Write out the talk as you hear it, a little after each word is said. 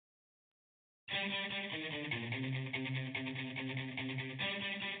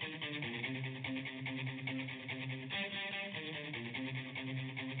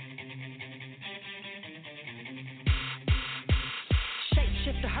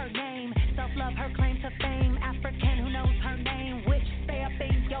Shapeshifter, her name. Self-love, her claim to fame. African, who knows her name. Which stay up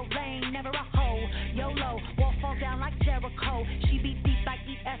in your lane. Never a hoe. YOLO, won't fall down like Jericho. She be deep like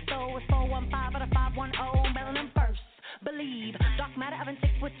ESO. It's 415 out of 510. Melanin first. Believe, dark matter of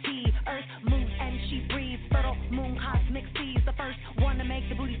antiquity. Earth moves and she breathes. Fertile moon, cosmic seas. The first one to make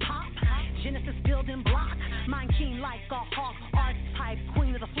the booty pop. Genesis building block. Mind keen like a hawk. Archetype,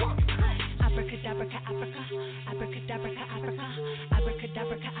 queen of the flock. Abracadabra, Africa. Abracadabra, Africa.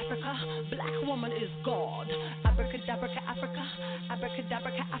 Abracadabra, Africa. Black woman is God. Abracadabra, Africa.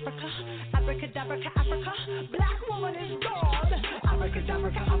 Abracadabra, Africa. Abracadabra, Africa. Black woman is God. Abracadabra,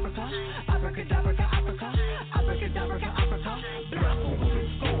 Africa. Abracadabra, Africa. Abracadabra, Africa. Black woman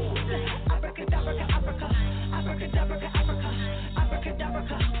is God. Abracadabra, Africa. Abracadabra, Africa. Abracadabra.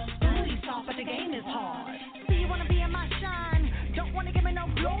 Booty soft, but the game is hard. See, you wanna be in my shine? Don't wanna give me no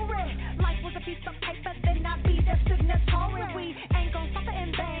glory. Life was a piece of paper, then I be the signatory. We ain't gon' suffer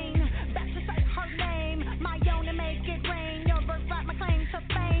in vain. Back to say her name, my own, and make it rain. Your birthright, my claim to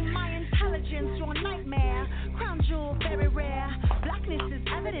fame. My intelligence, your nightmare. Crown jewel, very rare. Blackness is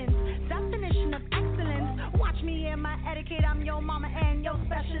evidence, definition of excellence. Watch me and my etiquette. I'm your mama and your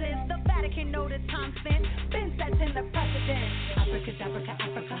specialist. The Vatican know the time spent. Been setting the precedent. Abracadabra,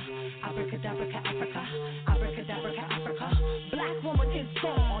 Africa. Abracadabra, Africa. Abracadabra, Africa. Black woman is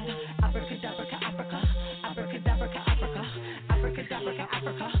God. Abracadabra, Africa. Abracadabra, Africa. Abracadabra,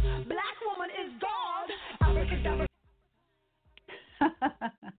 Africa. Black woman is God. Abracadabra.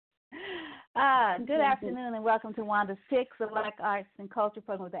 Good afternoon and welcome to Wanda's Picks, the Black Arts and Culture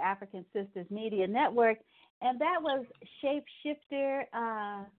program with the African Sisters Media Network. And that was Shapeshifter,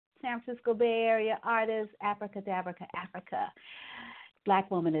 San Francisco Bay Area artist, Abracadabra, Africa. Black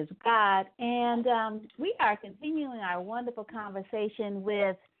woman is God. And we are continuing our wonderful conversation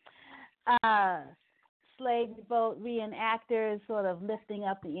with slave revolt reenactors, sort of lifting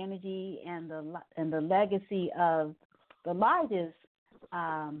up the energy and the legacy of the largest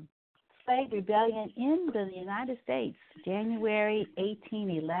slave rebellion in the United States, January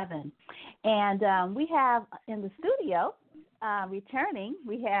 1811. And we have in the studio, returning,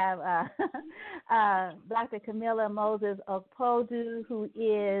 we have Dr. Camellia Moses Okpodu, who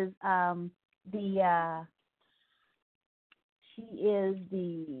is she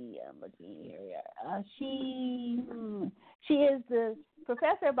is the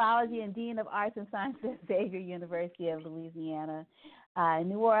professor of biology and dean of arts and sciences at Xavier University of Louisiana, in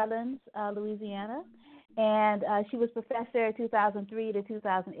New Orleans, Louisiana, and she was professor 2003 to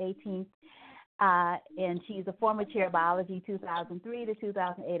 2018, and she's a former chair of biology 2003 to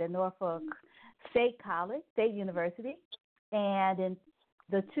 2008 at Norfolk State University, and in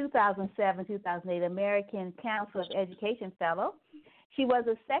the 2007-2008 American Council of Education Fellow. She was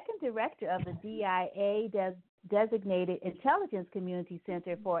a second director of the DIA designated Intelligence Community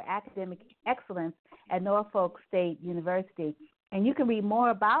Center for Academic Excellence at Norfolk State University. And you can read more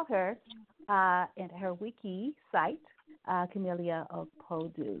about her at her wiki site, Camellia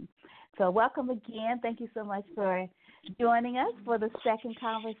Okpodu. So welcome again. Thank you so much for joining us for the second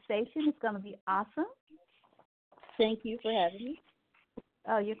conversation. It's going to be awesome. Thank you for having me.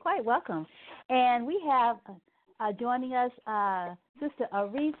 Oh, you're quite welcome. And we have joining us Sister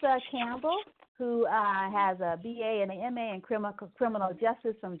Aretha Campbell, who has a BA and an MA in criminal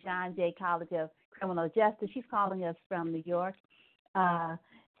justice from John Jay College of Criminal Justice. She's calling us from New York.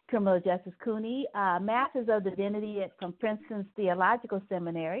 Criminal Justice CUNY, Masters of Divinity from Princeton's Theological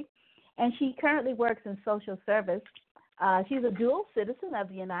Seminary, and she currently works in social service. She's a dual citizen of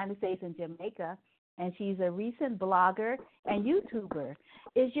the United States and Jamaica, and she's a recent blogger and YouTuber.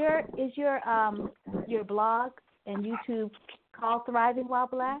 Is your blog and YouTube called Thriving While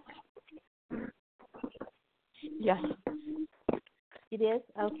Black? Yes. It is?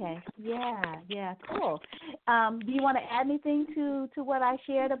 Okay. Yeah, cool. Do you want to add anything to what I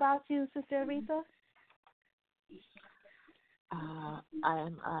shared about you, Sister Aretha? I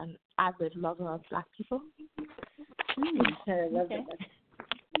am an avid lover of Black people. Okay.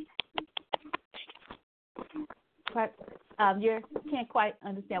 You can't quite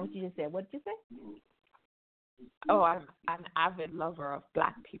understand what you just said. What did you say? Oh, I'm an avid lover of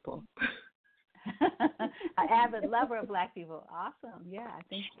Black people. An avid lover of Black people. Awesome. Yeah, I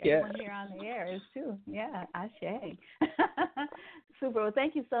think everyone here on the air is too. Yeah, Ashay. Super. Well,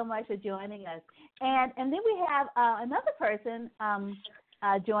 thank you so much for joining us. And then we have another person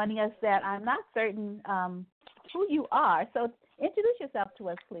joining us that I'm not certain who you are. So introduce yourself to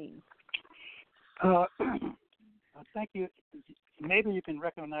us, please. I think maybe you can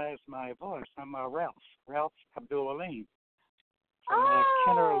recognize my voice. I'm Ralph Abdul Aleem from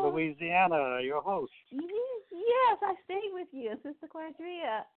Kenner, Louisiana, your host. Yes, I stayed with you, Sister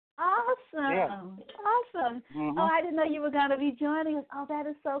Quadria. Awesome. Yeah. Awesome. Mm-hmm. Oh, I didn't know you were going to be joining us. Oh, that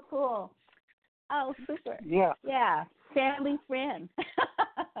is so cool. Oh, super. Yeah. Yeah, family friend.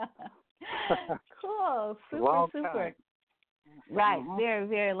 Cool. Super, Long super. time. Right, Mm-hmm. very,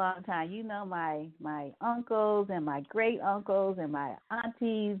 very long time. You know my uncles and my great uncles and my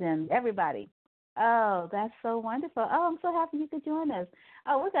aunties and everybody. Oh, that's so wonderful. Oh, I'm so happy you could join us.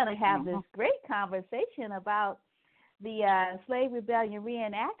 Oh, we're going to have this great conversation about the slave rebellion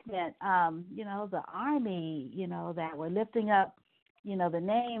reenactment. The army, that were lifting up, the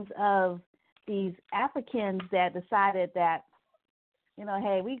names of these Africans that decided that,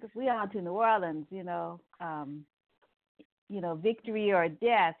 hey, we on to New Orleans, victory or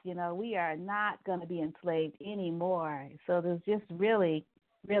death, we are not going to be enslaved anymore. So there's just really,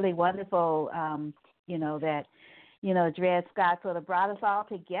 really wonderful, that, Dred Scott sort of brought us all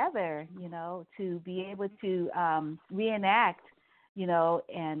together, to be able to reenact,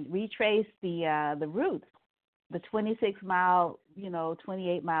 and retrace the route, the 26-mile,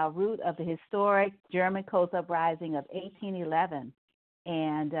 28-mile route of the historic German Coast Uprising of 1811.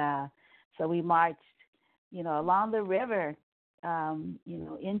 And so we marched, along the river,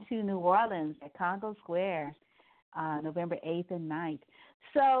 into New Orleans at Congo Square, November 8th and 9th.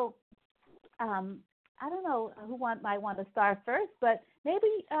 So I don't know who might want to start first, but maybe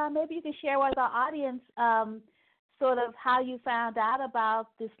you can share with our audience sort of how you found out about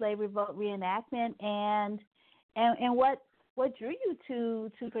the slave revolt reenactment and what drew you to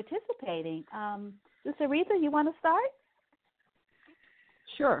participating. Sister Aretha, you want to start?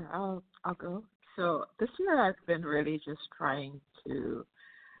 Sure, I'll go. So this year I've been really just trying to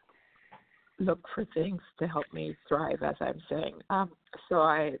look for things to help me thrive, as I'm saying.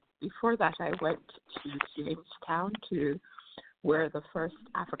 Before that I went to Jamestown, to where the first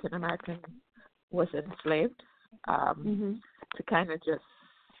African American was enslaved, to kind of just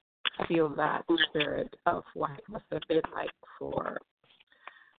feel that spirit of what it must have been like for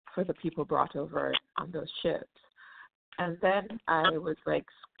the people brought over on those ships. And then I was like,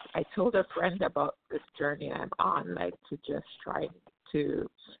 I told a friend about this journey I'm on, like to just try to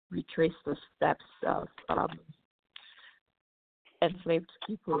retrace the steps of enslaved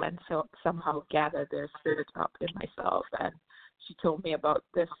people and so somehow gather their spirit up in myself. And she told me about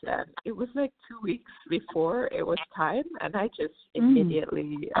this, and it was like 2 weeks before it was time, and I just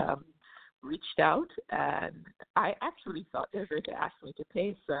immediately reached out, and I actually thought they were going to ask me to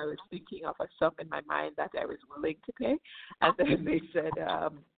pay, so I was thinking of a sum in my mind that I was willing to pay, and then they said,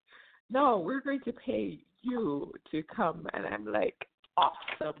 no, we're going to pay you to come, and I'm like,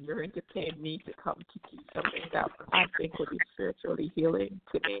 awesome, you're going to pay me to come to do something that I think would be spiritually healing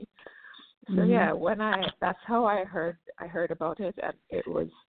to me. So yeah, that's how I heard about it, and it was,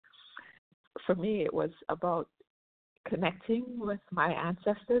 for me, it was about connecting with my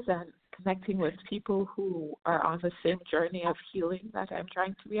ancestors and connecting with people who are on the same journey of healing that I'm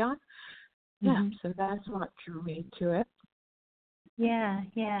trying to be on. Yeah, so that's what drew me to it. Yeah.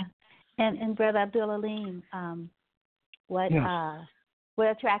 And Brother Abdul Aleem, what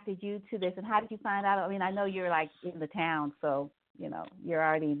attracted you to this, and how did you find out? I mean, I know you're like in the town, so you're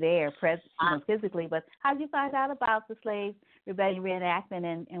already there, physically. But how did you find out about the slave rebellion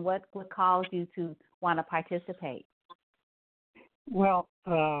reenactment, and what caused you to want to participate? Well,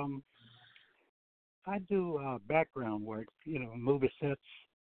 I do background work, movie sets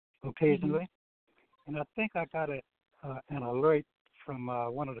occasionally, and I think I got an alert from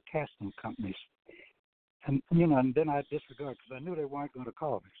one of the casting companies, and and then I disregarded because I knew they weren't going to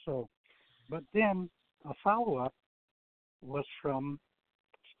call me. So, but then a follow-up was from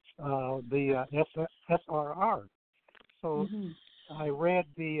the SRR. So I read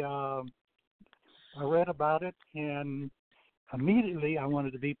about it, and immediately I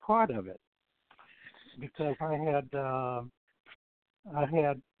wanted to be part of it because I had gone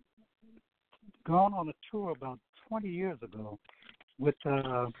on a tour about 20 years ago with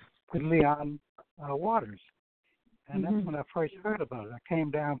Leon Waters, and that's when I first heard about it. I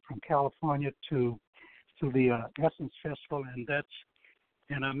came down from California to the Essence Festival,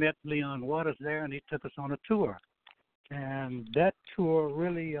 and I met Leon Waters there, and he took us on a tour, and that tour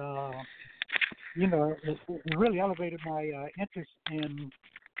really, it really elevated my interest in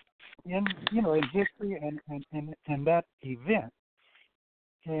history and that event,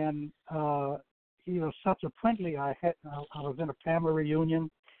 and subsequently I was in a family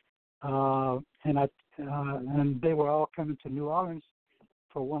reunion, and they were all coming to New Orleans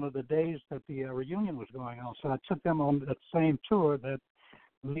for one of the days that the reunion was going on. So I took them on that same tour that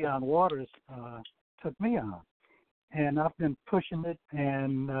Leon Waters took me on. And I've been pushing it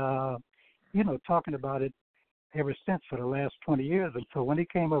and, talking about it ever since for the last 20 years. And so when he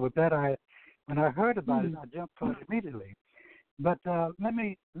came up with that, when I heard about it, I jumped on it immediately. But let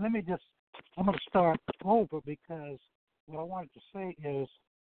me just, I'm going to start over because what I wanted to say is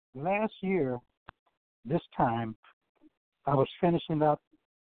last year, this time, I was finishing up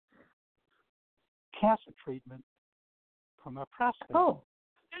cancer treatment for my prostate. Oh,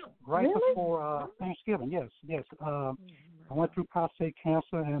 right really? Before Thanksgiving. Yes. I went through prostate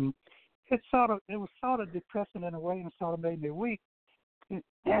cancer, and it was sort of depressing in a way, and sort of made me weak.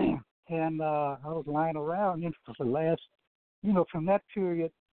 And I was lying around for the last, from that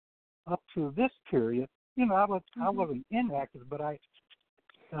period up to this period. I wasn't inactive, but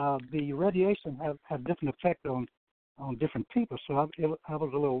the radiation have different effect on different people, so I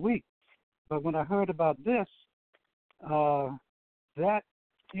was a little weak. But when I heard about this, that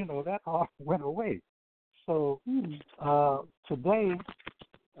all went away. So today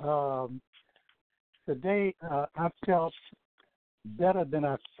I felt better than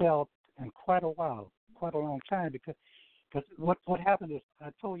I felt in quite a while, quite a long time, because what happened is I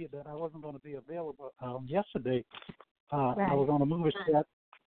told you that I wasn't going to be available yesterday. Right. I was on a movie set,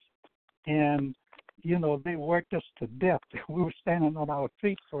 and they worked us to death. We were standing on our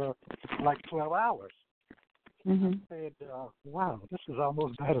feet for like 12 hours. Mm-hmm. I said, "Wow, this is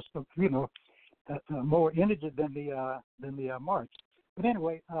almost better. More energy than the march." But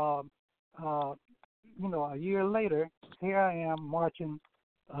anyway, a year later, here I am marching.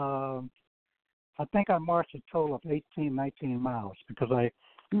 I think I marched a total of 18, 19 miles because I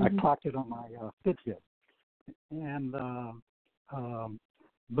clocked it on my Fitbit. And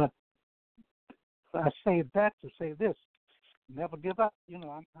but I say that to say this: never give up.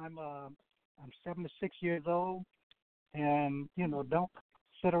 I'm 76 years old, and don't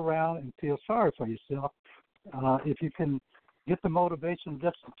sit around and feel sorry for yourself. If you can get the motivation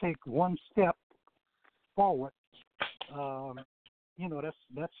just to take one step forward,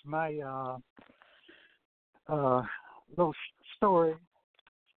 that's my little story.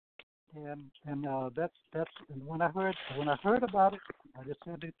 And that's when I heard about it, I just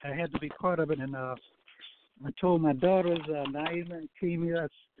had to be part of it, and I told my daughters Naima and Kimia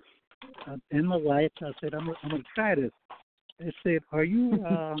and my wife, I said I'm going to try this. They said, "Are you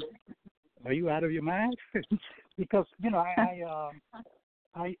out of your mind?" Because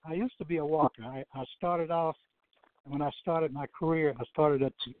I used to be a walker. I started off when I started my career. I started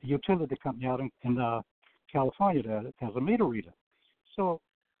at a utility company out in California there as a meter reader. So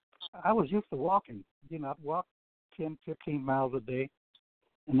I was used to walking. I'd walk 10, 15 miles a day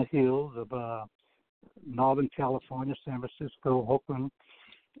in the hills of Northern California, San Francisco, Oakland,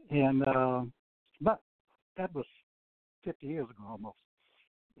 and but that was 50 years ago almost.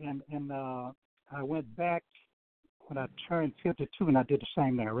 And I went back when I turned 52, and I did the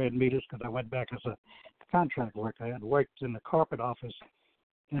same thing. I read meters because I went back as a contract worker. I had worked in the corporate office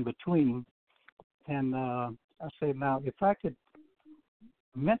in between, and I said, now if I could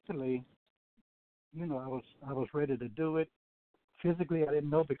mentally, I was ready to do it. Physically, I didn't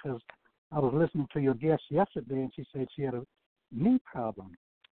know because I was listening to your guest yesterday, and she said she had a knee problem,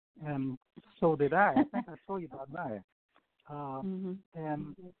 and so did I. I think I told you about mine.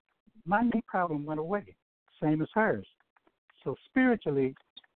 And my knee problem went away, same as hers. So spiritually,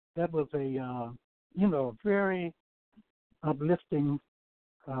 that was a very uplifting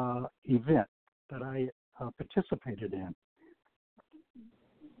event that I participated in.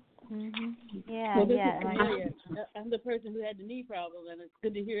 Yeah, well, this yeah. is Camellia. I'm the person who had the knee problem, and it's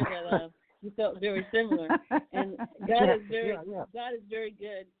good to hear that you felt very similar. And God is very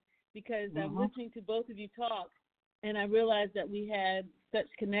good, because I'm listening to both of you talk, and I realized that we had such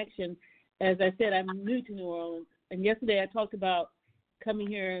connection. As I said, I'm new to New Orleans, and yesterday I talked about coming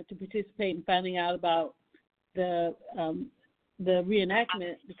here to participate and finding out about the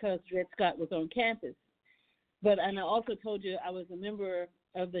reenactment because Dred Scott was on campus. And I also told you I was a member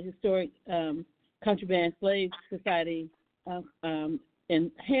of the Historic Contraband Slave Society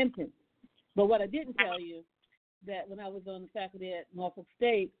in Hampton. But what I didn't tell you, that when I was on the faculty at Norfolk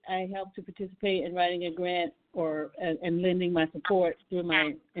State, I helped to participate in writing a grant and lending my support through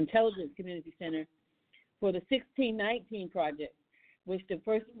my Intelligence Community Center for the 1619 project, which the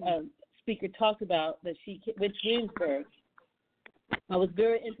first speaker talked about, that she with Ginsburg. I was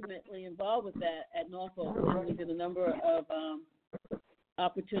very intimately involved with that at Norfolk. We did a number of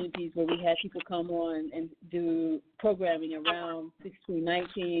opportunities where we had people come on and do programming around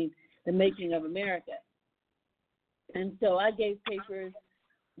 1619, the making of America. And so I gave papers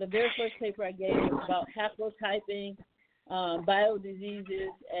the very first paper I gave was about haplotyping, biodiseases,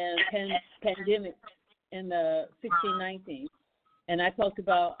 and pandemics in the 1619. And I talked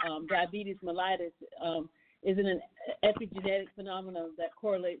about diabetes mellitus isn't an epigenetic phenomenon that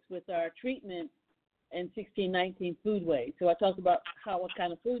correlates with our treatment in 1619 foodways. So I talked about what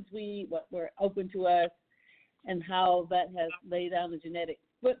kind of foods we eat, what were open to us, and how that has laid down the genetic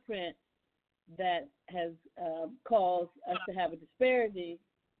footprint that has caused us to have a disparity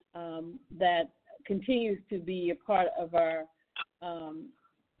that continues to be a part of our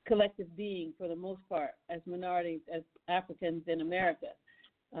collective being for the most part as minorities, as Africans in America.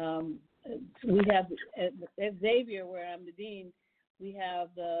 We have at Xavier, where I'm the dean, we have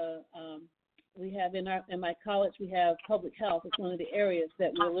in my college we have public health. It's one of the areas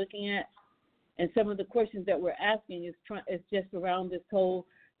that we're looking at, and some of the questions that we're asking is just around this whole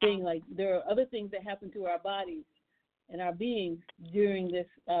thing. Like, there are other things that happen to our bodies and our beings during this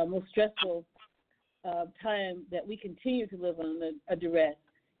most stressful time that we continue to live under a duress.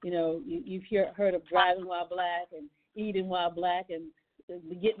 You know, you've heard of driving while black and eating while black and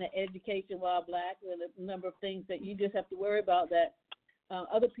getting an education while black, and a number of things that you just have to worry about that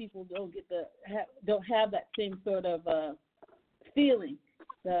other people don't have that same sort of feeling.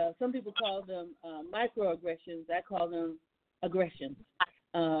 Some people call them microaggressions. I call them aggressions.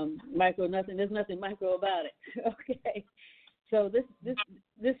 There's nothing micro about it. Okay, so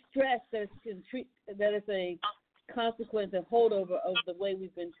this stress that is a consequence of holdover of the way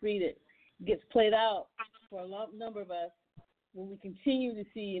we've been treated gets played out for a long number of us when we continue to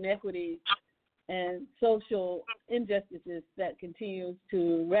see inequities and social injustices that continue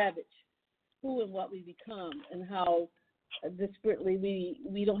to ravage who and what we become, and how desperately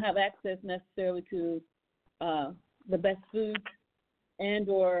we don't have access necessarily to the best foods and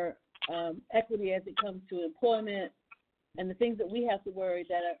or equity as it comes to employment and the things that we have to worry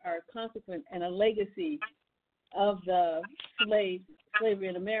that are consequent and a legacy of the slavery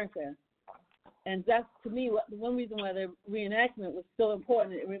in America. And that's, to me, one reason why the reenactment was so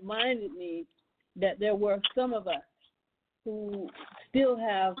important. It reminded me that there were some of us who still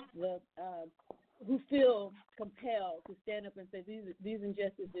have who feel compelled to stand up and say these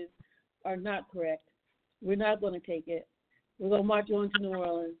injustices are not correct. We're not going to take it. We're going to march on to New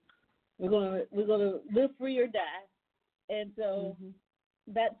Orleans. We're going to live free or die. And so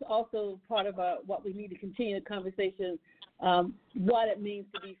that's also part of what we need to continue the conversation, what it means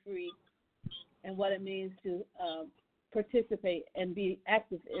to be free and what it means to participate and be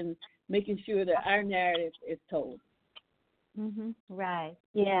active in making sure that our narrative is told. Right.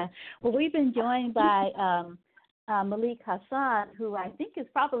 Yeah. Well, we've been joined by Malik Hassan, who I think is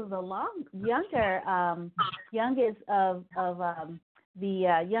probably the youngest of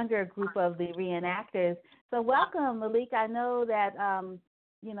the younger group of the reenactors. So welcome, Malik. I know that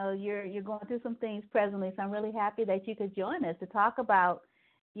you're going through some things presently, so I'm really happy that you could join us to talk about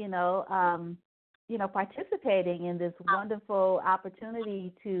participating in this wonderful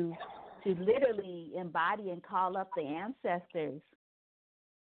opportunity to literally embody and call up the ancestors.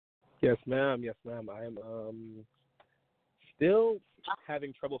 Yes, ma'am. I am still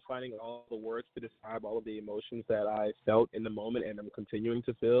having trouble finding all the words to describe all of the emotions that I felt in the moment and I'm continuing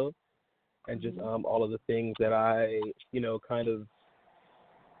to feel, and just all of the things that I, kind of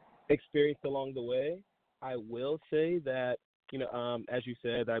experienced along the way. I will say that, as you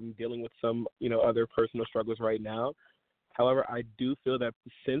said, I'm dealing with some, other personal struggles right now. However, I do feel that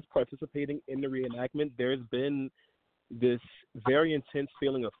since participating in the reenactment, there's been this very intense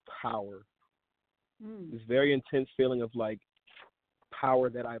feeling of power, this very intense feeling of, like, power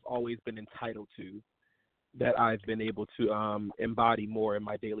that I've always been entitled to, that I've been able to embody more in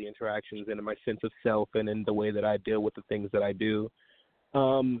my daily interactions and in my sense of self and in the way that I deal with the things that I do.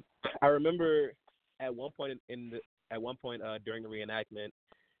 I remember at one point during the reenactment,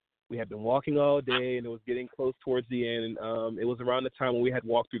 we had been walking all day, and it was getting close towards the end. It was around the time when we had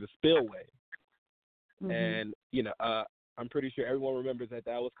walked through the spillway. And, I'm pretty sure everyone remembers that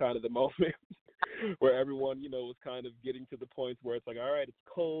was kind of the moment where everyone, was kind of getting to the point where it's like, all right, it's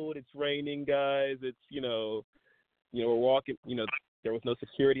cold, it's raining, guys. It's, we're walking, there was no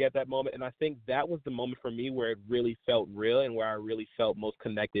security at that moment. And I think that was the moment for me where it really felt real and where I really felt most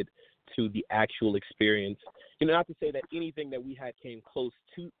connected to the actual experience. Not to say that anything that we had came close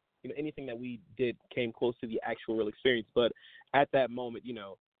to, anything that we did came close to the actual real experience. But at that moment,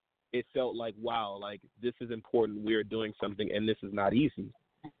 it felt like, wow, like, this is important. We're doing something, and this is not easy.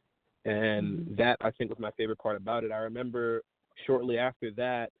 And that, I think, was my favorite part about it. I remember shortly after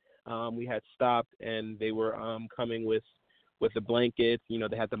that, we had stopped, and they were coming with with the blankets. You know,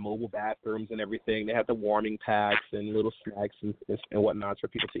 they had the mobile bathrooms and everything. They had the warming packs and little snacks and whatnot for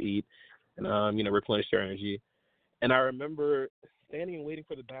people to eat and, you know, replenish their energy. And I remember standing and waiting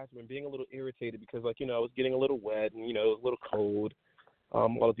for the bathroom and being a little irritated because, like, you know, I was getting a little wet and, you know, it was a little cold,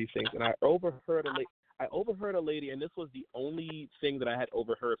 all of these things. And I overheard a lady, and this was the only thing that I had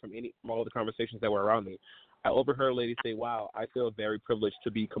overheard from all of the conversations that were around me. I overheard a lady say, "Wow, I feel very privileged to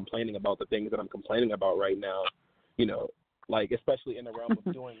be complaining about the things that I'm complaining about right now," you know, like especially in the realm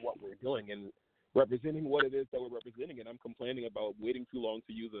of doing what we're doing and representing what it is that we're representing. And I'm complaining about waiting too long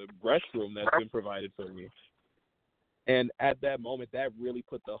to use a restroom that's been provided for me. And at that moment, that really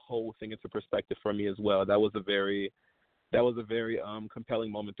put the whole thing into perspective for me as well. That was a very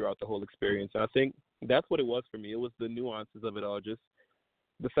compelling moment throughout the whole experience. And I think that's what it was for me. It was the nuances of it all, just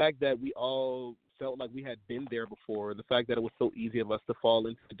the fact that we all felt like we had been there before, the fact that it was so easy of us to fall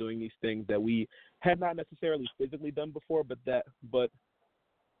into doing these things that we had not necessarily physically done before, but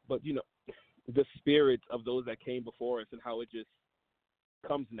you know, the spirit of those that came before us and how it just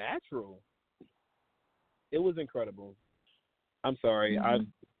comes natural. It was incredible. I'm sorry. Mm-hmm.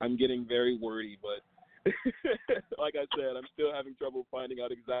 I'm getting very wordy, but like I said, I'm still having trouble finding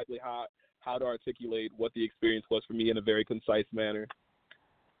out exactly how to articulate what the experience was for me in a very concise manner.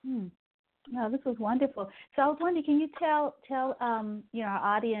 No, this was wonderful. So I was wondering, can you tell you know,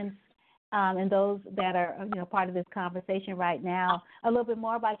 our audience and those that are, you know, part of this conversation right now a little bit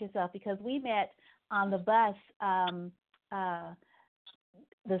more about yourself, because we met on the bus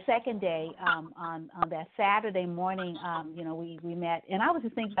the second day on that Saturday morning. You know, we met, and I was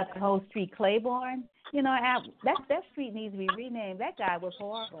just thinking about the whole street, Claiborne. You know, that street needs to be renamed. That guy was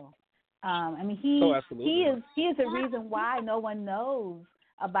horrible. I mean, he is the reason why no one knows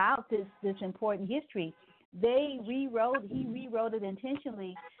about this important history. He rewrote it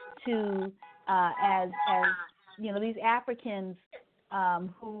intentionally to as you know, these Africans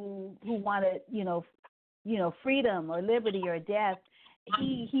who wanted, you know, freedom or liberty or death.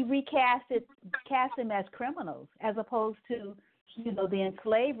 He recast them as criminals, as opposed to, you know, the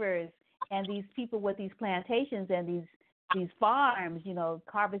enslavers and these people with these plantations and these farms, you know,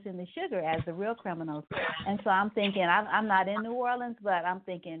 harvesting the sugar as the real criminals. And so I'm thinking, I'm not in New Orleans, but I'm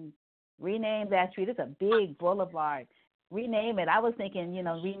thinking, rename that street. It's a big boulevard. Rename it. I was thinking, you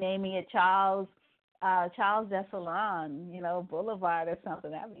know, renaming it Charles de Salon, you know, Boulevard or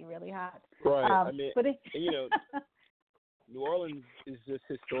something. That'd be really hot. Right. I mean, you know, New Orleans is just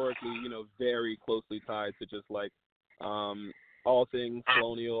historically, you know, very closely tied to just like all things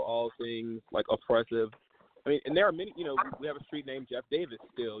colonial, all things like oppressive. I mean, and there are many, you know, we have a street named Jeff Davis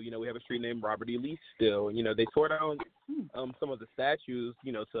still, you know, we have a street named Robert E. Lee still, you know, they tore down some of the statues,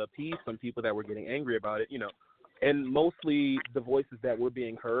 you know, to appease some people that were getting angry about it, you know, and mostly the voices that were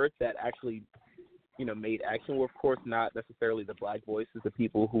being heard that actually, you know, made action were, of course, not necessarily the black voices, the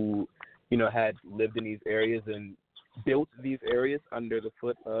people who, you know, had lived in these areas and built these areas under the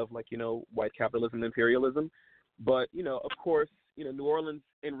foot of, like, you know, white capitalism and imperialism. But, you know, of course, you know, New Orleans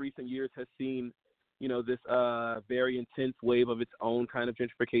in recent years has seen, you know, this very intense wave of its own kind of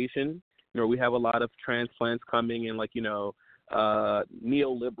gentrification. You know, we have a lot of transplants coming and, like, you know,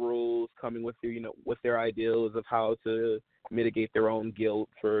 neoliberals coming with their, you know, with their ideals of how to mitigate their own guilt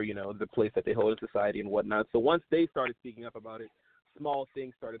for, you know, the place that they hold in society and whatnot. So once they started speaking up about it, small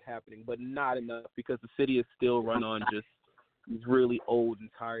things started happening, but not enough, because the city is still run on just these really old and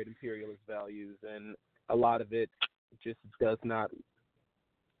tired imperialist values, and a lot of it just does not.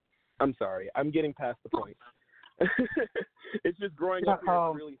 I'm sorry, I'm getting past the point. It's just growing up here.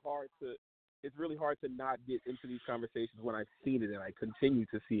 It's really hard to not get into these conversations when I've seen it and I continue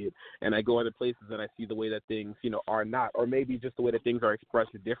to see it, and I go other places and I see the way that things, you know, are not, or maybe just the way that things are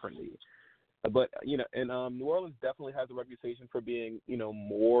expressed differently. But, you know, and New Orleans definitely has a reputation for being, you know,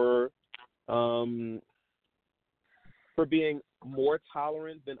 more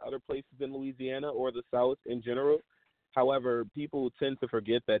tolerant than other places in Louisiana or the South in general. However, people tend to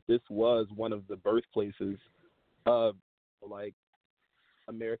forget that this was one of the birthplaces of, like,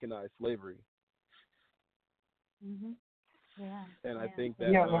 Americanized slavery. Mm-hmm. Yeah. And I think that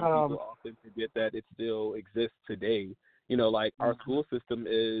people often forget that it still exists today. You know, like, our school system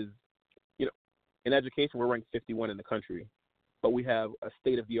is, you know, in education, we're ranked 51 in the country, but we have a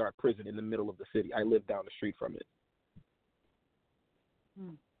state-of-the-art prison in the middle of the city. I live down the street from it.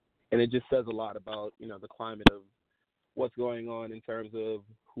 And it just says a lot about, you know, the climate of what's going on in terms of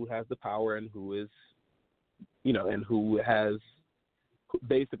who has the power and who is, you know, and who has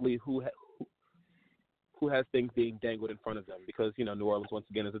basically who has things being dangled in front of them, because, you know, New Orleans, once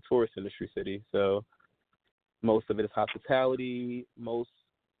again, is a tourist industry city. So most of it is hospitality. Most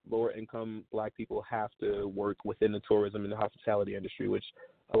lower income Black people have to work within the tourism and the hospitality industry, which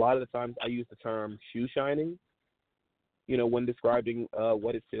a lot of the times I use the term shoe shining, when describing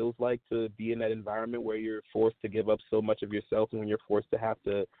what it feels like to be in that environment where you're forced to give up so much of yourself, and when you're forced to have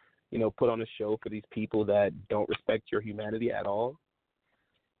to, put on a show for these people that don't respect your humanity at all.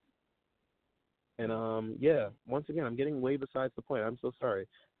 And, once again, I'm getting way besides the point. I'm so sorry.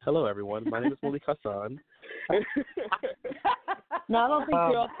 Hello, everyone. My name is Malik Hassan. No, I don't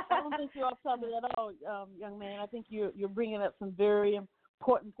think you're off topic at all, young man. I think you're bringing up some very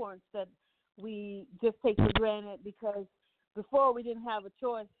important points that we just take for granted, because before we didn't have a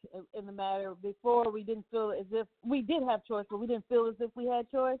choice in the matter. Before we didn't feel as if we did have choice, but we didn't feel as if we had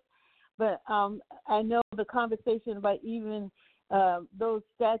choice. But I know the conversation about even those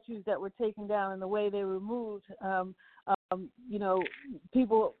statues that were taken down and the way they were moved,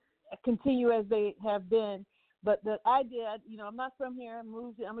 people continue as they have been. But the idea, I'm not from here.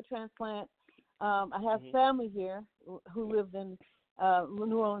 I'm a transplant. I have family here who lived in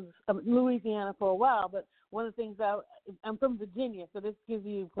New Orleans, Louisiana for a while. But one of the things I'm from Virginia, so this gives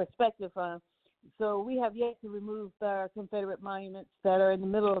you perspective. So we have yet to remove our Confederate monuments that are in the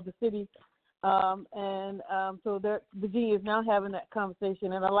middle of the city. So Virginia is now having that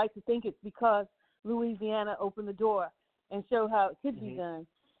conversation. And I like to think it's because Louisiana opened the door and showed how it could be done.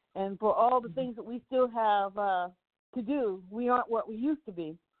 And for all the things that we still have to do, we aren't what we used to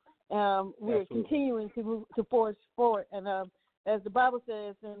be. We're continuing to move to forge forward. And as the Bible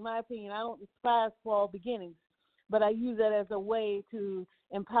says, in my opinion, I don't despise small beginnings, but I use that as a way to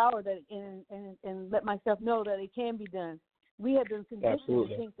empower that and let myself know that it can be done. We have been conditioned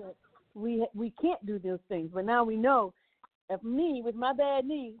to think that we can't do those things, but now we know. If me, with my bad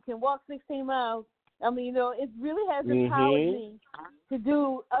knee, can walk 16 miles, it really has empowered me to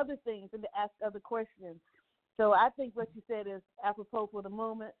do other things and to ask other questions. So I think what you said is apropos for the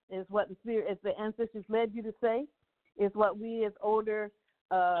moment, is what the Spirit, as the ancestors led you to say, is what we as older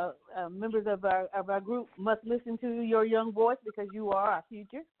members of our group must listen to your young voice, because you are our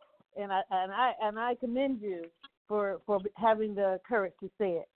future. And I commend you for having the courage to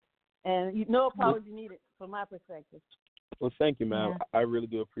say it. And no apology needed from my perspective. Well, thank you, ma'am. Yeah. I really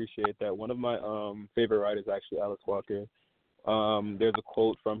do appreciate that. One of my favorite writers, actually, Alice Walker. There's a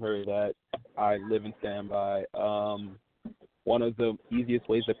quote from her that I live and stand by. One of the easiest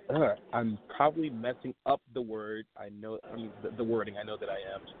ways that I'm probably messing up the word. The wording. I know that I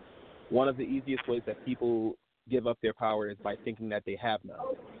am. One of the easiest ways that people give up their power is by thinking that they have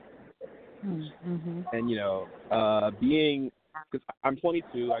none. Mm-hmm. And because I'm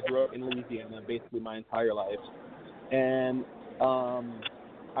 22, I grew up in Louisiana basically my entire life. And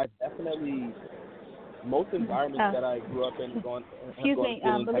I definitely, most environments that I grew up in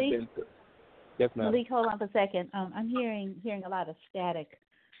Malik. Yes, ma'am. Malik, hold on for a second. I'm hearing a lot of static.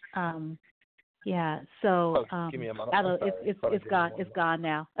 So give me a moment. It's gone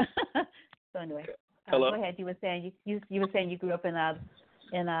now. So anyway, hello. Go ahead. You were saying you grew up in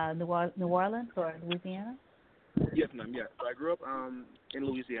New Orleans or Louisiana. Yes, ma'am. Yeah. So I grew up in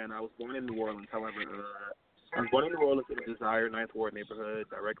Louisiana. I was born in New Orleans. However, I was born in New Orleans in the Desire 9th Ward neighborhood,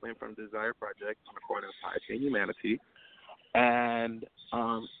 directly in front of the Desire Project on the corner of Piety and Humanity. And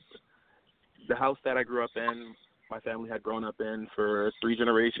the house that I grew up in, my family had grown up in for 3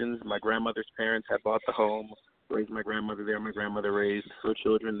 generations. My grandmother's parents had bought the home, raised my grandmother there. My grandmother raised her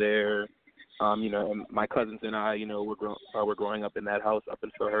children there. And my cousins and I, were growing up in that house up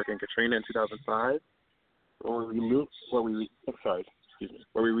until Hurricane Katrina in 2005. Where we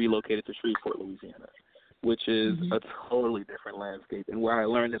relocated to Shreveport, Louisiana, which is a totally different landscape, and where I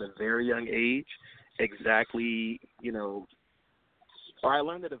learned at a very young age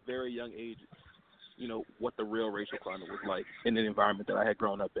what the real racial climate was like in an environment that I had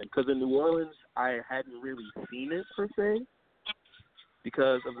grown up in. Because in New Orleans, I hadn't really seen it per se,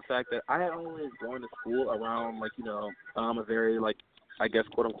 because of the fact that I had always gone to school around a very I guess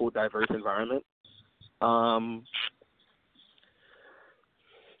quote unquote diverse environment.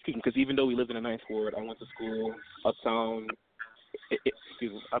 Because even though we lived in the 9th Ward, I went to school uptown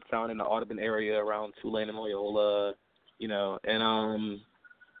in the Audubon area around Tulane and Loyola, and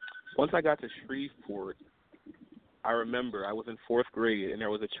once I got to Shreveport, I remember I was in 4th grade, and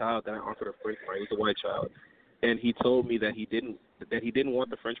there was a child that I offered a French fry. He was a white child, and he told me that he didn't want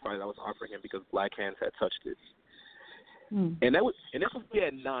the French fry that I was offering him because black hands had touched it. And this was me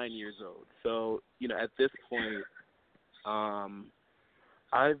at 9 years old. So, at this point,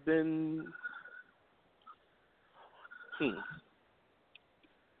 I've been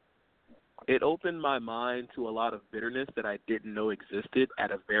it opened my mind to a lot of bitterness that I didn't know existed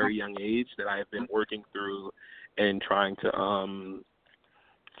at a very young age, that I have been working through and trying to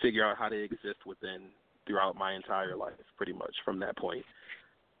figure out how to exist within throughout my entire life, pretty much from that point.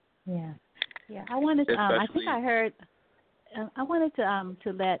 Yeah. I wanted to. I think I heard. I wanted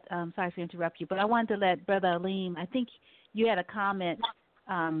to let. Sorry to interrupt you, but I wanted to let Brother Aleem. I think you had a comment.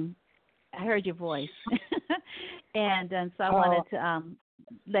 I heard your voice, and so I wanted to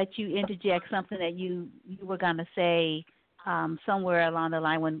let you interject something that you were going to say somewhere along the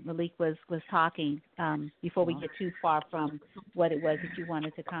line when Malik was talking, before we get too far from what it was that you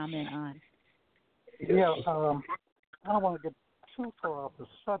wanted to comment on. Yeah, I don't want to get too far off the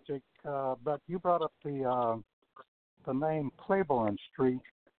subject, but you brought up the name Claiborne Street.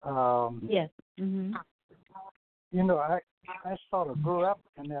 Yes. Mm-hmm. You know, I sort of grew up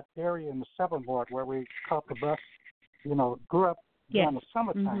in that area in the 7th Ward where we caught the bus. You know, grew up during the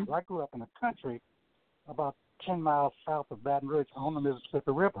summertime. Mm-hmm. I grew up in the country about 10 miles south of Baton Rouge on the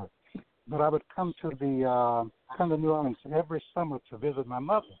Mississippi River. But I would come to New Orleans every summer to visit my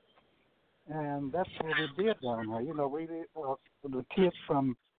mother. And that's what we did down there. You know, the kids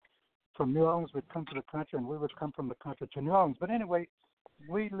from New Orleans would come to the country, and we would come from the country to New Orleans. But anyway,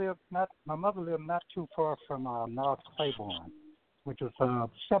 my mother lived not too far from North Claiborne, which is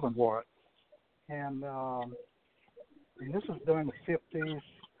 7th Ward. And this was during the 50s,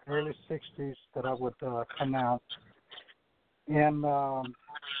 early 60s that I would come out. And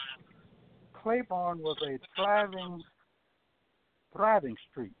Claiborne was a thriving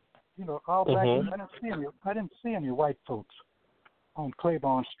street. You know, all black. I didn't see any white folks on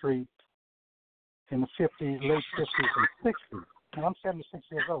Claiborne Street in the 50s, late 50s and 60s. And I'm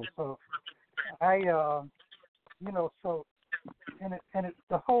 76 years old, so the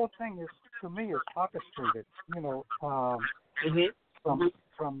whole thing is, to me, is orchestrated. You know,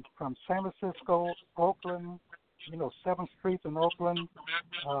 from San Francisco, Oakland, you know, 7th Street in Oakland,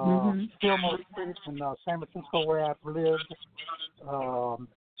 Fillmore Street in San Francisco where I've lived,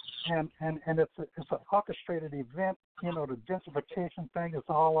 and it's an orchestrated event. You know, the gentrification thing is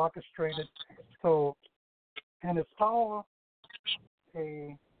all orchestrated. So, and it's all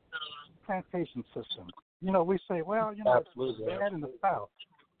a plantation system. You know, we say, well, you know, it's bad in the South.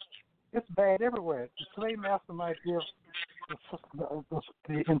 It's bad everywhere. The slave master might give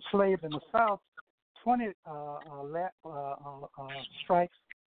the enslaved in the South 20 strikes.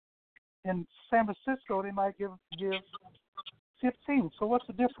 In San Francisco, they might give 15. So what's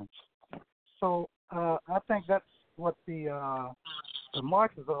the difference? So I think that's what the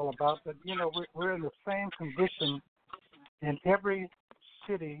march is all about. That, you know, we're in the same condition in every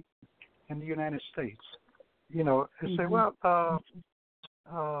city in the United States. You know, they say, well,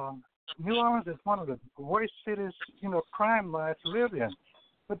 New Orleans is one of the worst cities, you know, crime-wise to live in.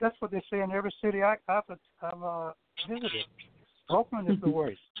 But that's what they say in every city I've visited. Oakland is the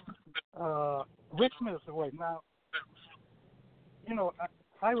worst. Richmond is the worst. Now, you know,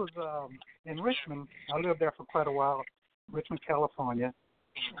 I was in Richmond. I lived there for quite a while, Richmond, California.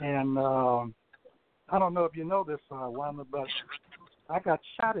 And I don't know if you know this, Wanda, but I got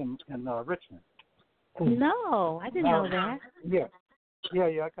shot in Richmond. No, I didn't know that. Yeah,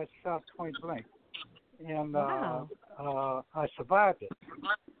 I got shot point blank. And wow. I survived it.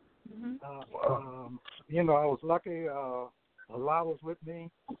 You know, I was lucky. Allah was with me.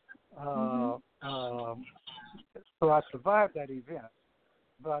 So I survived that event.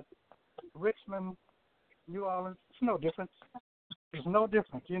 But Richmond, New Orleans, it's no difference. There's no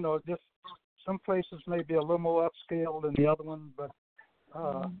difference. You know, just some places may be a little more upscale than the other one, but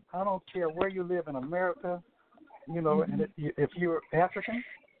I don't care where you live in America, you know, and if you're African,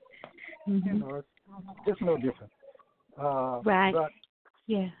 you know, it's no different. Right. But,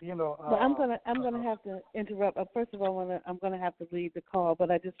 yeah. You know. Well, I'm gonna have to interrupt. First of all, I'm gonna have to leave the call,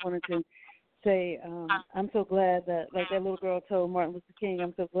 but I just wanted to say I'm so glad that, like that little girl told Martin Luther King,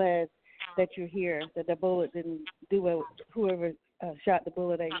 I'm so glad that you're here. That the bullet didn't do what whoever shot the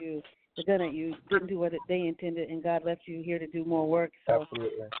bullet at you, the gun at you, didn't do what they intended, and God left you here to do more work. So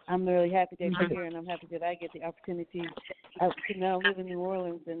absolutely. I'm really happy that you're here, and I'm happy that I get the opportunity to now live in New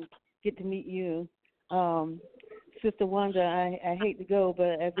Orleans and get to meet you. Sister Wanda, I hate to go,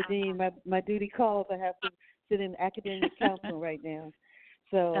 but as the dean, my duty calls. I have to sit in academic council right now.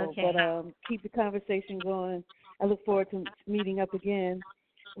 So, okay. But keep the conversation going. I look forward to meeting up again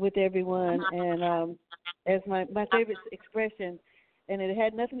with everyone. And as my favorite expression, and it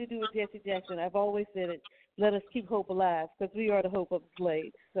had nothing to do with Jesse Jackson, I've always said it, let us keep hope alive, because we are the hope of the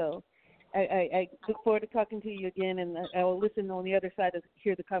slaves. So I look forward to talking to you again, and I will listen on the other side to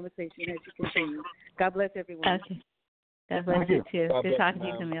hear the conversation as you continue. God bless everyone. Okay. God bless you, too. Good talking to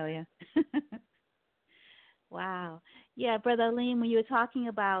you, Camellia. Wow. Yeah, Brother Aleem, when you were talking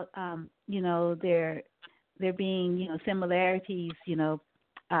about, you know, there being, you know, similarities, you know,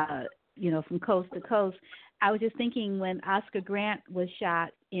 from coast to coast. I was just thinking when Oscar Grant was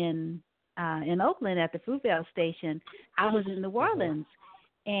shot in Oakland at the Fruitvale station, I was in New Orleans,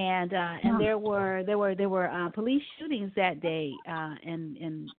 and there were police shootings that day,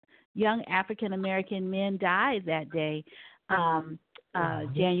 and young African American men died that day,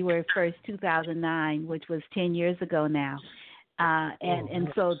 January 1st, 2009, which was 10 years ago now, and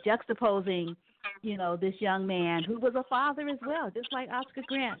so juxtaposing, this young man who was a father as well, just like Oscar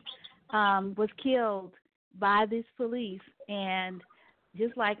Grant, was killed by this police, and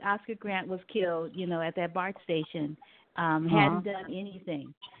just like Oscar Grant was killed, at that BART station, hadn't done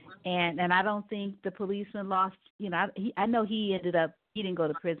anything, and I don't think the policeman lost. I know he didn't go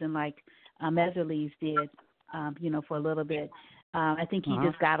to prison like Messerly's did, for a little bit. I think he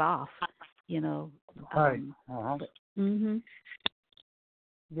just got off, Right. Mhm.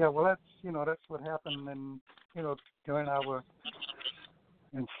 Yeah, well, that's what happened, during our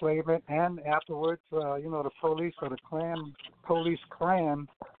enslavement and afterwards. The police or the police clan,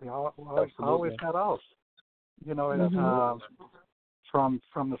 they always got off. From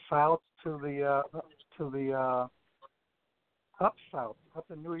the south to the up south, up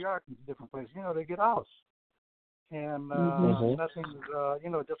in New York and different places. They get off, and nothing's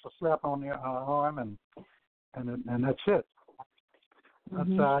just a slap on their arm, and that's it. But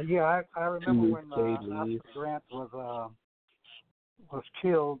I remember when Oscar Grant was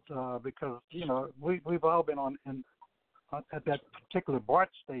killed because we've all been at that particular BART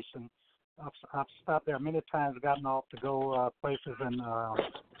station. I've stopped there many times, gotten off to go places, and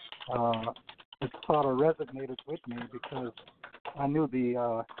it sort of resonated with me because I knew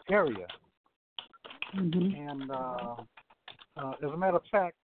the area. And as a matter of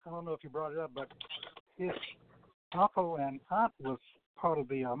fact, I don't know if you brought it up, but his uncle and aunt was part of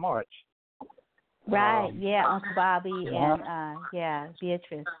the march. Right, Uncle Bobby and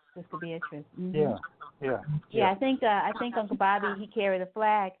Beatrice, Sister Beatrice. Mm-hmm. Yeah. I think Uncle Bobby, he carried a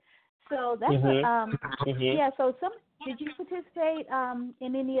flag. So that's So did you participate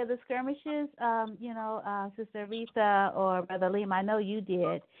in any of the skirmishes? Sister Aretha or Brother Aleem? I know you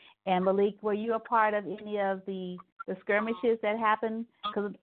did. And Malik, were you a part of any of the skirmishes that happened?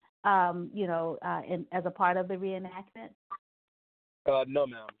 Because as a part of the reenactment. No,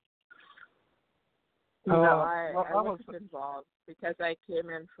 ma'am. No, I wasn't involved because I came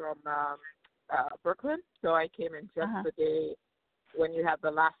in from Brooklyn, so I came in just the day when you have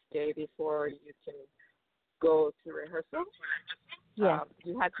the last day before you can go to rehearsal. Yeah.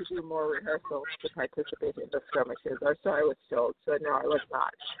 You had to do more rehearsals to participate in the skirmishes, or so I was told. So no, I was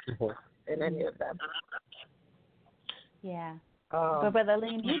not in any of them. Yeah. But Brother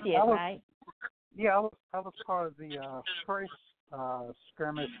Aleem, you did, right? Yeah, I was part of the first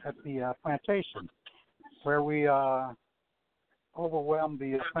skirmish at the plantation, where we overwhelmed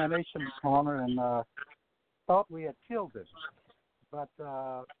the plantation owner and thought we had killed it. But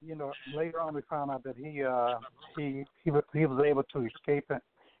later on we found out that he was able to escape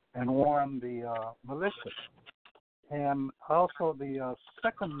and warn the militia. And also the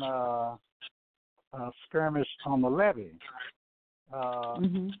second skirmish on the levee.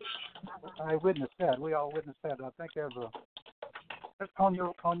 I witnessed that. We all witnessed that. I think there's on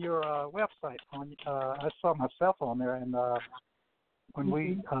your website. I saw myself on there, and when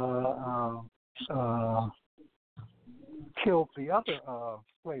we killed the other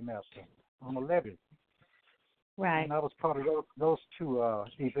slave master on the levee. Right. And I was part of those two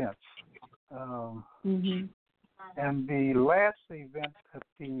events. And the last event at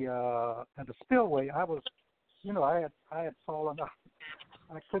the spillway, I was, I had fallen off.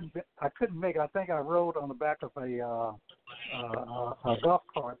 I couldn't make it. I think I rode on the back of a golf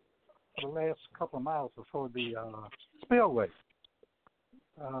cart for the last couple of miles before the spillway.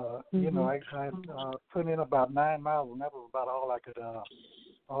 I put in about 9 miles, and that was about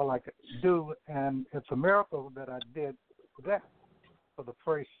all I could do. And it's a miracle that I did that for the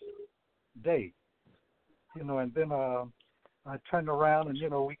first day. And then I turned around, and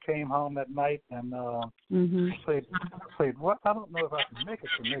we came home that night and said, "What? I don't know if I can make it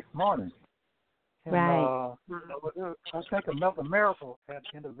the next morning." And, right. I think another miracle had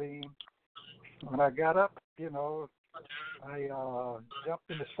intervened. When I got up, I jumped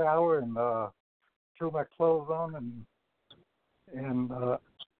in the shower and threw my clothes on and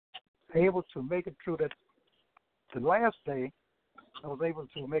able to make it through that. The last day, I was able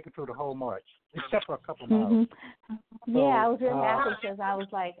to make it through the whole march, except for a couple of miles. Yeah, I was really happy because I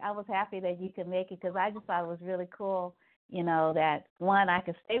was happy that you could make it because I just thought it was really cool, that one, I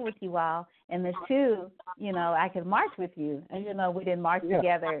could stay with you all, and then two, I could march with you. And, we didn't march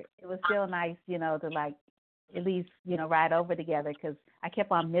together. It was still nice, to at least, ride over together because I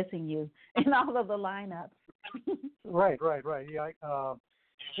kept on missing you in all of the lineups. Right. Yeah,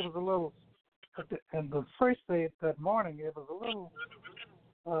 it was a little, and the first day that morning, it was a little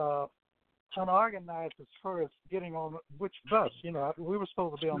unorganized as far as getting on which bus. We were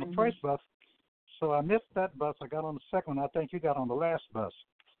supposed to be on the first bus, so I missed that bus. I got on the second one. I think you got on the last bus.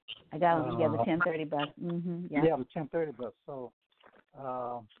 I got on the 10:30 bus. Yeah, the 10:30 bus. So,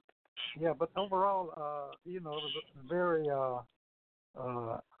 but overall, it was a very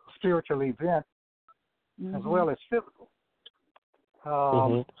spiritual event as well as physical.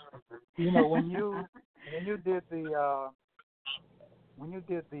 When you did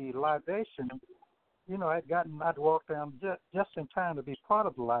the libation, I'd walked down just in time to be part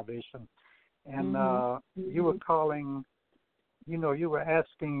of the libation, and you were calling. You were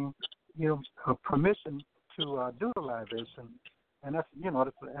asking, permission to do the libation, and that's,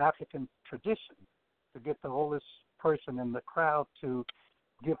 it's an African tradition to get the oldest person in the crowd to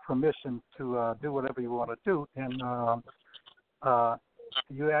give permission to do whatever you want to do. And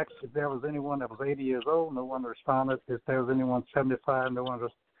you asked if there was anyone that was 80 years old. No one responded. If there was anyone 75, no one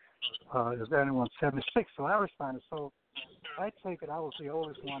was. Is there anyone 76? So I responded. So I take it I was the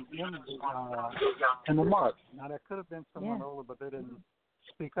oldest one in the march. Now there could have been someone older, but they didn't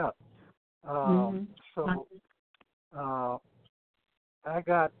speak up. So I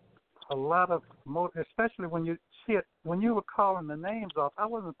got a lot of especially when you see it, when you were calling the names off. I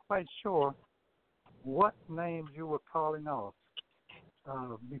wasn't quite sure what names you were calling off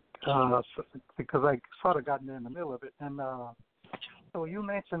because I sort of got in the middle of it, and so you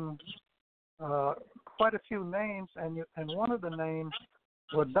mentioned quite a few names, and one of the names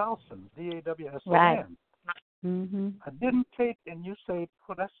were Dawson, Dawson. Right. I didn't take, and you say,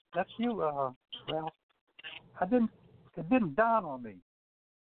 "Well, that's you, Ralph." It didn't dawn on me.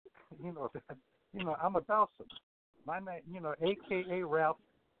 I'm a Dawson. My name, AKA Ralph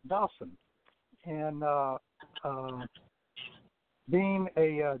Dawson, and being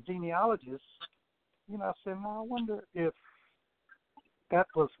a genealogist, I said, "Well, I wonder if that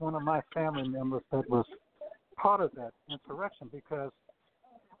was one of my family members that was part of that insurrection," because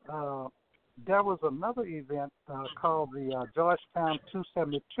there was another event called the Georgetown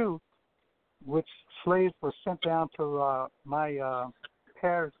 272, which slaves were sent down to my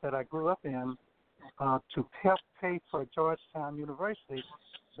parish that I grew up in to help pay for Georgetown University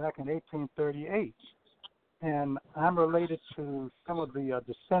back in 1838. And I'm related to some of the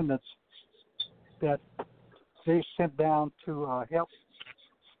descendants that they sent down to help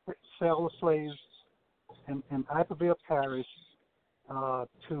sell the slaves in Iberville Parish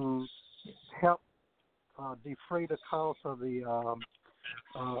to help defray the cost of the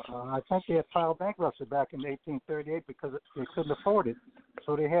I think they had filed bankruptcy back in 1838 because they couldn't afford it.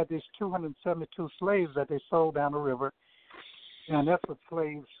 So they had these 272 slaves that they sold down the river, and that's what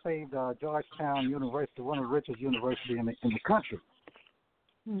slaves saved Georgetown University, one of the richest universities in the country.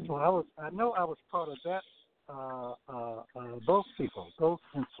 So I know I was part of that. Those people, those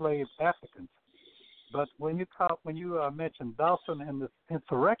enslaved Africans. But when you mentioned Dawson and the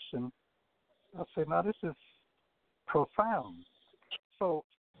insurrection, I said, now this is profound. So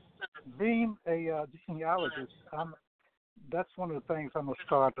being a genealogist, that's one of the things I'm going to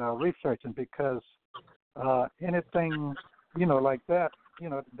start researching, because anything, like that,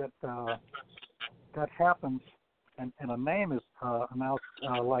 that happens and a name is announced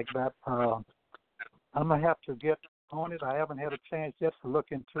like that, I'm going to have to get on it. I haven't had a chance yet to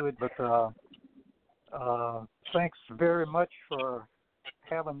look into it, but thanks very much for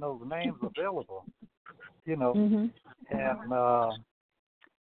having those names available, and,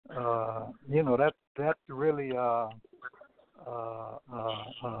 that really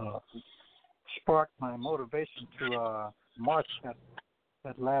sparked my motivation to march that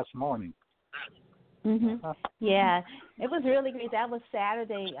last morning. Yeah, it was really great. That was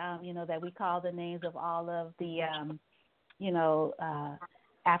Saturday, that we called the names of all of the,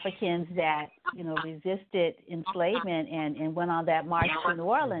 Africans that, resisted enslavement and went on that march to New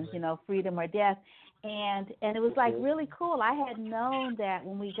Orleans, freedom or death. And it was like really cool. I had known that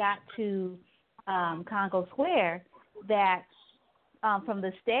when we got to Congo Square that from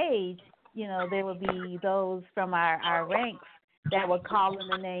the stage, there would be those from our ranks that were calling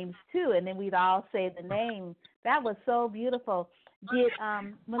the names too, and then we'd all say the name. That was so beautiful. Did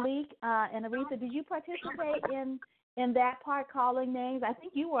Malik and Aretha, did you participate in that part, calling names? I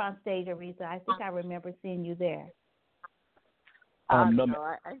think you were on stage, Aretha. I think I remember seeing you there.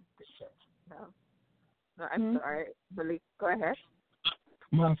 No, I'm sorry. Malik, go ahead.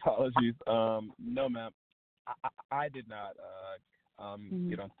 My apologies. No, ma'am. I did not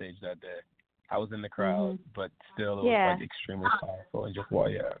get on stage that day. I was in the crowd, but still it was like extremely powerful and just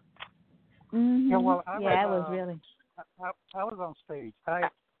yeah. Mm-hmm. Yeah, well, it was really. I was on stage.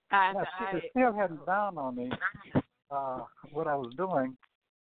 It still hadn't dawned on me what I was doing,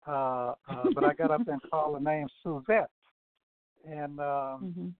 but I got up there and called the name Suzette, and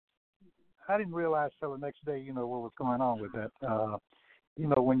I didn't realize till the next day, what was going on with that.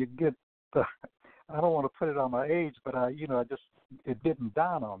 When you get, I don't want to put it on my age, but it didn't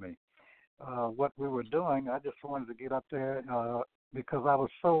dawn on me what we were doing. I just wanted to get up there because I was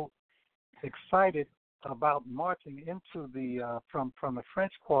so excited about marching into the from the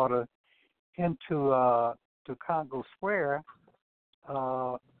French Quarter into to Congo Square.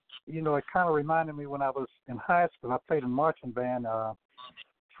 It kind of reminded me when I was in high school. I played in marching band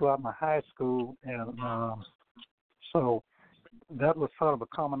throughout my high school, and so that was sort of a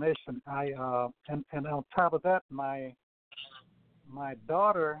combination. And on top of that, my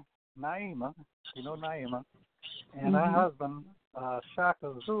daughter Naima, Naima, and her husband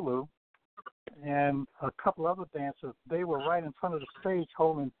Shaka Zulu, and a couple other dancers, they were right in front of the stage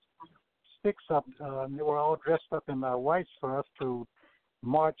holding sticks up. They were all dressed up in whites for us to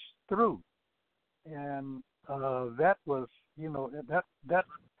march through, and that was,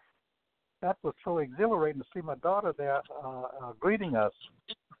 that was so exhilarating to see my daughter there greeting us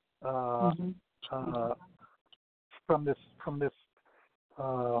from this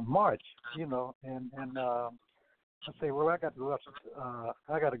march, and I say, well, I got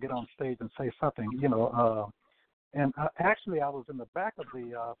to get on stage and say something, and actually I was in the back of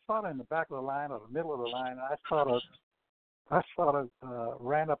sort of in the back of the line or the middle of the line. I sort of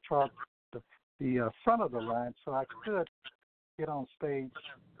ran up toward the front of the line so I could get on stage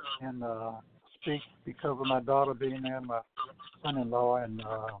and speak because of my daughter being there, and my son-in-law, and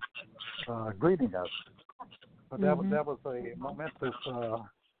greeting us. But that was a momentous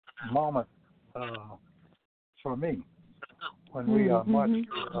moment for me when we marched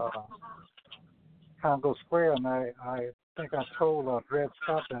to Congo Square, and I think I told Dred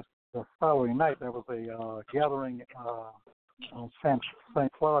Scott that the following night there was a gathering on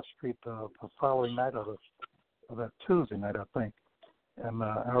St. Claude Street the following night of that Tuesday night, I think, and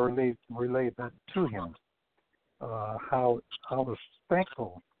I relayed that to him, how I was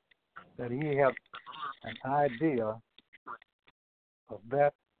thankful that he had an idea of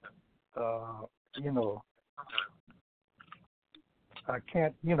that, I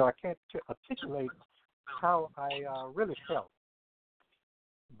can't articulate how I really felt,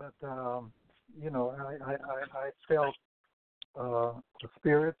 but I felt the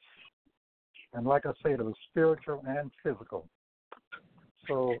spirits, and like I said, it was spiritual and physical.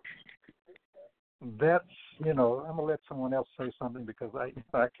 So that's, I'm gonna let someone else say something because I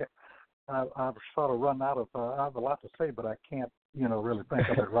can't. I've sort of run out of. I have a lot to say, but I can't, really think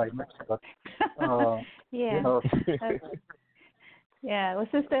of it right now. But Yeah. Well,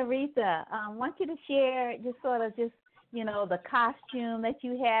 Sister Aretha, I want you to share the costume that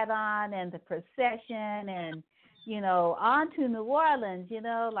you had on and the procession and, on to New Orleans,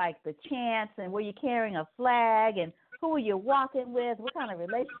 like the chants, and were you carrying a flag, and who were you walking with? What kind of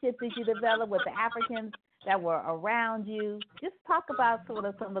relationships did you develop with the Africans that were around you? Just talk about sort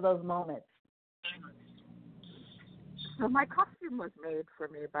of some of those moments. So my costume was made for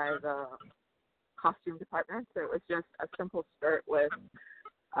me by the costume department. So it was just a simple skirt with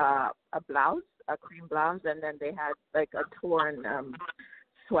a blouse, a cream blouse, and then they had like a torn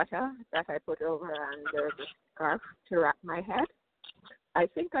sweater that I put over, and there was a scarf to wrap my head. I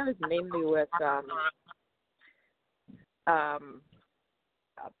think I was mainly with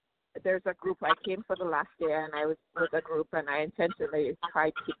there's a group. I came for the last day, and I was with a group, and I intentionally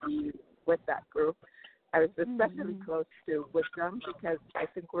tried to be with that group. I was especially close to Wisdom because I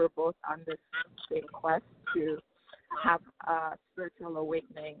think we're both on this same quest to have a spiritual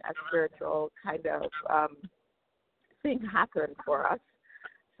awakening, a spiritual kind of thing happen for us.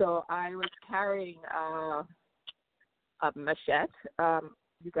 So I was carrying a machete.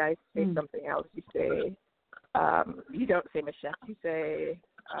 You guys say something else. You say, you don't say machete. You say,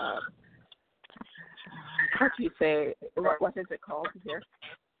 what do you say? What is it called here?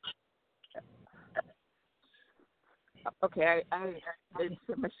 Okay, it's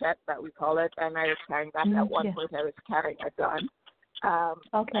a machete that we call it, and I was carrying that. At one point, I was carrying a gun.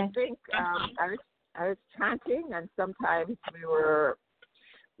 Okay. I think I was chanting, and sometimes we were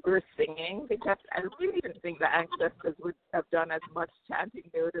singing, because I really didn't think the ancestors would have done as much chanting.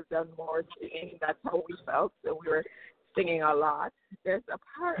 They would have done more singing. That's how we felt. So we were singing a lot. There's a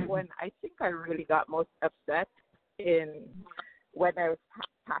part when I think I really got most upset when I was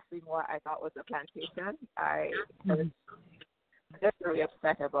passing what I thought was a plantation. I was just really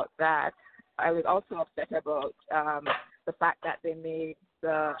upset about that. I was also upset about the fact that they made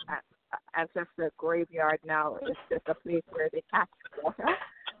the ancestor graveyard now is just a place where they catch water.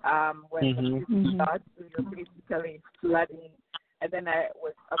 When the floods, so you're basically flooding. And then I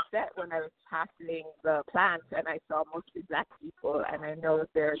was upset when I was passing the plant and I saw mostly black people, and I know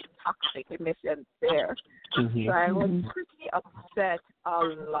there's toxic emissions there. So I was pretty upset a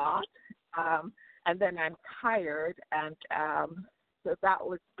lot. And then I'm tired, and so that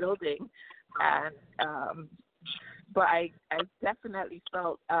was building. And but I definitely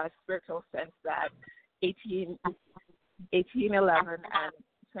felt a spiritual sense that 1811 and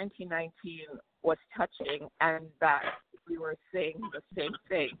 2019 was touching, and that we were saying the same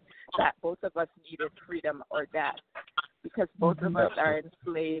thing, that both of us needed freedom or death, because both of us are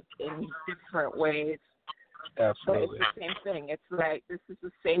enslaved in different ways. Absolutely. So it's the same thing. It's like, this is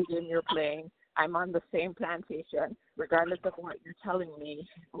the same game you're playing. I'm on the same plantation, regardless of what you're telling me.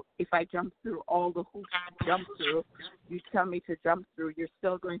 If I jump through all the hoops to jump through, you tell me to jump through, you're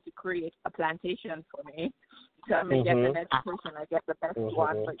still going to create a plantation for me. You tell me to get an education, I get the best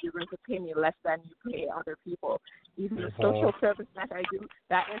one, but you're going to pay me less than you pay other people. Even the social service that I do,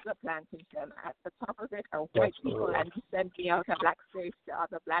 that is a plantation. At the top of it are white people, and you send me out a black slaves to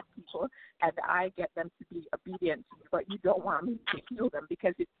other black people, and I get them to be obedient to me, but you don't want me to heal them,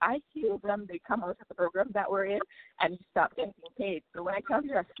 because if I heal them, they come out of the program that we're in, and you stop getting paid. So when I tell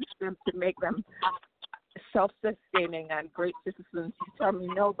you a system to make them self-sustaining and great citizens, you tell me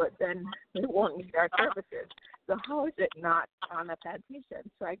no, but then they won't need our services. So how is it not on a plantation?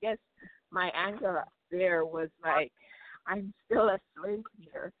 So I guess my anger there was like, I'm still a slave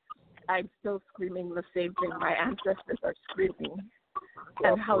here. I'm still screaming the same thing my ancestors are screaming.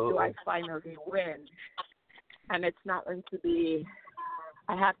 And how do I finally win? And it's not going to be,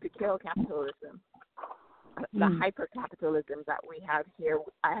 I have to kill capitalism. The hyper-capitalism that we have here.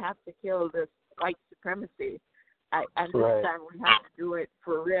 I have to kill this white supremacy. And this time we have to do it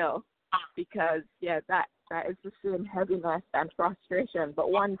for real, because, that is the same heaviness and frustration. But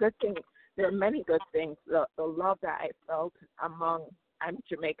one good thing, there are many good things. The love that I felt among, I'm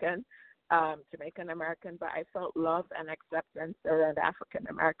Jamaican, Jamaican-American, but I felt love and acceptance around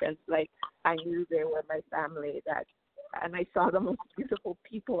African-Americans. Like, I knew they were my family, and I saw the most beautiful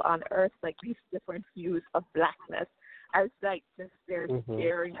people on earth, like these different hues of blackness. I was like just there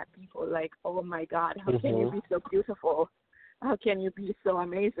staring at people like, oh my God, how can you be so beautiful? How can you be so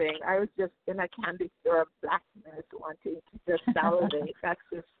amazing? I was just in a candy store of blackness wanting to just salivate. That's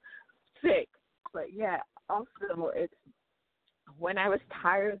just sick. But also it's when I was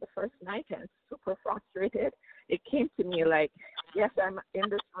tired the first night and super frustrated, it came to me like, yes, I'm in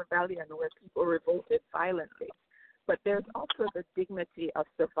this rebellion where people revolted violently. But there's also the dignity of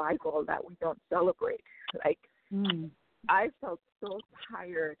survival that we don't celebrate. Like, I felt so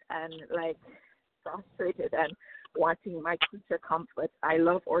tired and, like, frustrated and wanting my creature comforts. I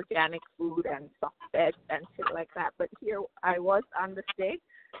love organic food and soft beds and shit like that. But here I was on the stage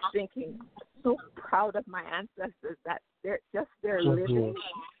thinking, so proud of my ancestors that their living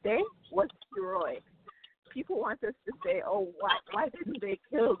day was heroic. People want us to say, oh, why didn't they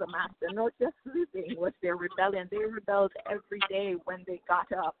kill the master? No, just living was their rebellion. They rebelled every day when they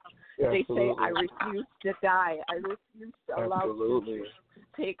got up. They say, I refuse to die. I refuse to allow you to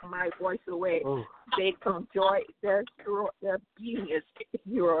take my voice away. They come joy. Their being is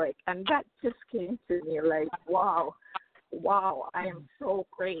heroic. And that just came to me like, wow, I am so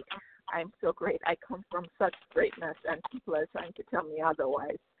great. I'm so great. I come from such greatness, and people are trying to tell me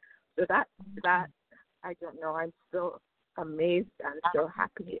otherwise. So that I don't know. I'm still amazed and so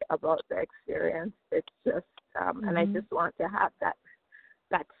happy about the experience. It's just, and I just want to have that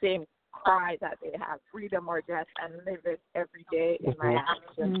same cry that they have, freedom or death, and live it every day in my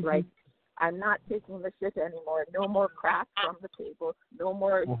actions. Like, I'm not taking the shit anymore. No more crap from the table. No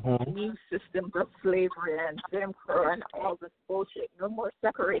more new systems of slavery and Jim Crow and all this bullshit. No more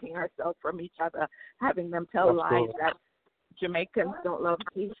separating ourselves from each other, having them tell lies that Jamaicans don't love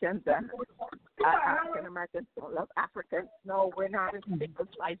Haitians and African Americans don't love Africans. No, we're not in single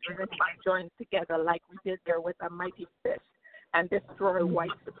slice. We're going to join together like we did there with a mighty fist and destroy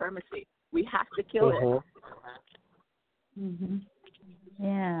white supremacy. We have to kill it.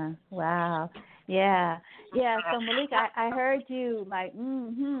 Yeah. Wow. Yeah. So Malik, I heard you like,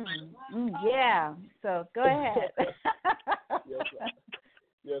 yeah. So go ahead.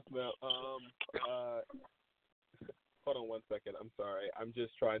 Yes, ma'am. Hold on 1 second. I'm sorry. I'm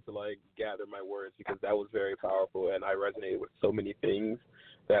just trying to gather my words because that was very powerful and I resonated with so many things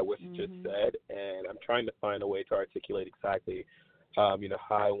that was just said, and I'm trying to find a way to articulate exactly, how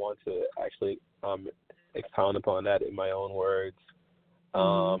I want to actually expound upon that in my own words.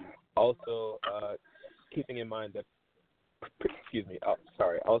 also keeping in mind that keeping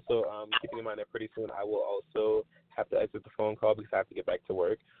in mind that pretty soon I will also have to exit the phone call because I have to get back to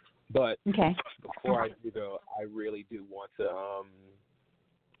work. But before I do though, I really do want to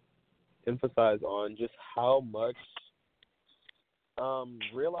emphasize on just how much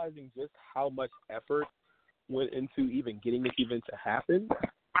realizing just how much effort went into even getting this event to happen,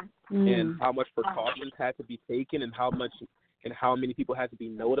 and how much precautions had to be taken, and how many people had to be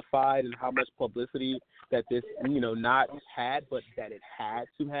notified, and how much publicity that this, not had, but that it had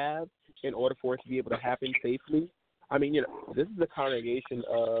to have in order for it to be able to happen safely. I mean, this is a congregation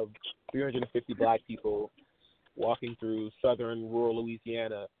of 350 Black people walking through southern rural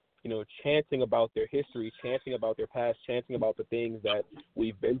Louisiana, chanting about their history, chanting about their past, chanting about the things that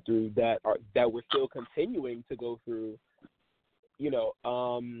we've been through that we're still continuing to go through,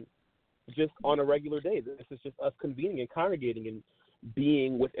 just on a regular day. This is just us convening and congregating and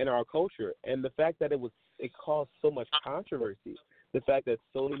being within our culture. And the fact that it caused so much controversy, the fact that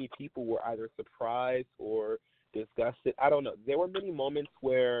so many people were either surprised or disgusted. I don't know. There were many moments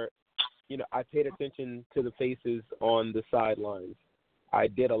where, I paid attention to the faces on the sidelines. I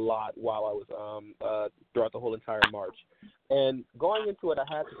did a lot while I was throughout the whole entire march. And going into it, I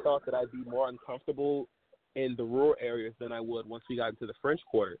had the thought that I'd be more uncomfortable in the rural areas than I would once we got into the French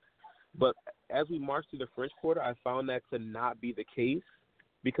Quarter. But as we marched through the French Quarter, I found that to not be the case,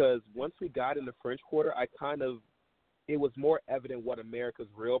 because once we got in the French Quarter, it was more evident what America's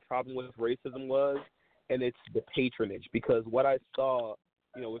real problem with racism was, and it's the patronage. Because what I saw,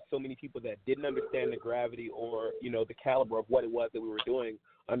 with so many people that didn't understand the gravity or, the caliber of what it was that we were doing,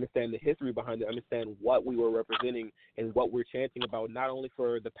 understand the history behind it, understand what we were representing and what we're chanting about, not only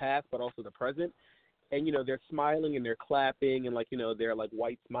for the past but also the present. And, they're smiling and they're clapping and they're like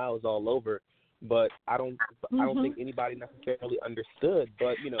white smiles all over. But I don't think anybody necessarily understood,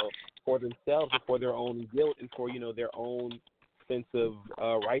 but, for themselves and for their own guilt and for, their own sense of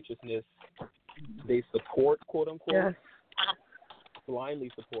righteousness, they support, quote unquote, blindly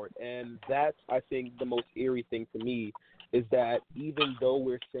support. And that's, I think, the most eerie thing to me, is that even though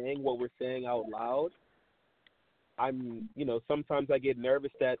we're saying what we're saying out loud, I'm, sometimes I get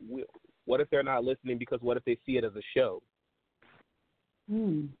nervous that what if they're not listening, because what if they see it as a show?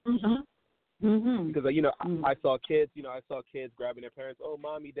 Because, I saw kids grabbing their parents. Oh,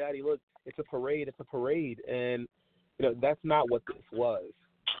 mommy, daddy, look, it's a parade. And, that's not what this was.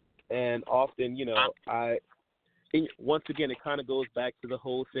 And often, once again, it kind of goes back to the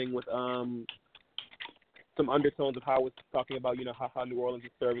whole thing with some undertones of how I was talking about, how New Orleans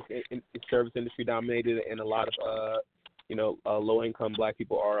is service industry dominated, and a lot of, low-income Black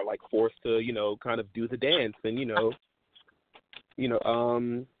people are, like, forced to, kind of do the dance and, do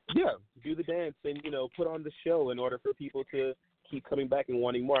the dance and, put on the show in order for people to keep coming back and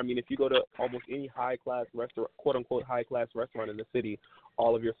wanting more. I mean, if you go to almost any high-class restaurant, quote-unquote high-class restaurant in the city,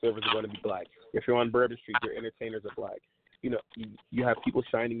 all of your servers are going to be Black. If you're on Bourbon Street, your entertainers are Black. You have people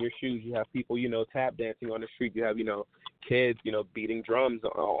shining your shoes. You have people, tap dancing on the street. You have, kids, beating drums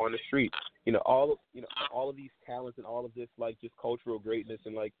on the street. All of these talents and all of this, like, just cultural greatness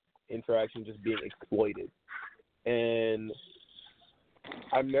and, like, interaction just being exploited. And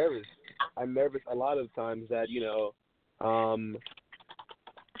I'm nervous a lot of times that,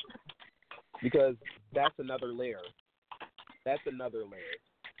 because that's another layer.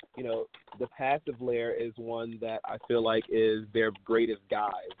 The passive layer is one that I feel like is their greatest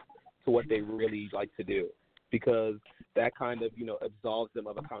guide to what they really like to do, because that kind of, absolves them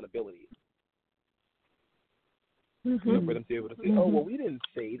of accountability. For them to be able to say, oh, well, we didn't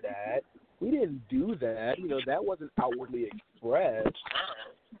say that. We didn't do that. That wasn't outwardly expressed.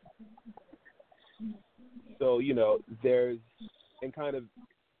 So, there's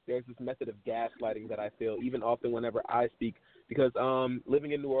this method of gaslighting that I feel even often whenever I speak, because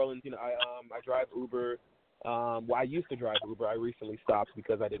living in New Orleans, I drive Uber. I used to drive Uber. I recently stopped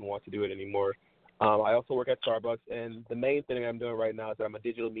because I didn't want to do it anymore. I also work at Starbucks, and the main thing I'm doing right now is that I'm a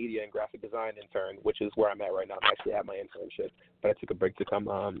digital media and graphic design intern, which is where I'm at right now. I'm actually at my internship, but I took a break to come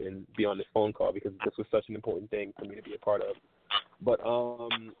and be on this phone call because this was such an important thing for me to be a part of. But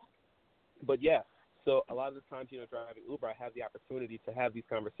yeah. So a lot of the times, driving Uber, I have the opportunity to have these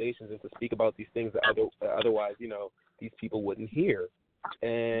conversations and to speak about these things that otherwise, these people wouldn't hear.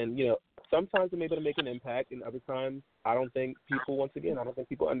 And, sometimes I'm able to make an impact, and other times I don't think people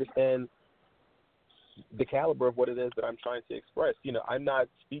understand the caliber of what it is that I'm trying to express. I'm not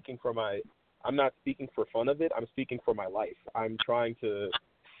speaking for fun of it. I'm speaking for my life. I'm trying to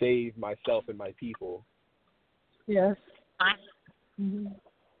save myself and my people. Yes. And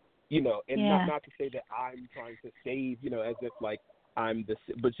not to say that I'm trying to save, as if like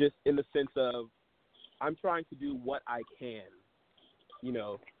but just in the sense of I'm trying to do what I can,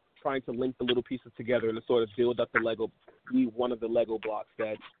 trying to link the little pieces together and to sort of build up be one of the Lego blocks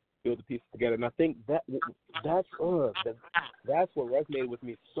that build the pieces together. And I think that's what resonated with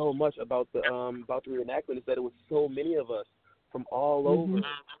me so much about the reenactment is that it was so many of us from all over,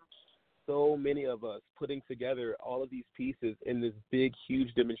 so many of us putting together all of these pieces in this big,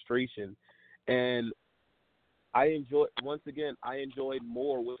 huge demonstration. And I enjoyed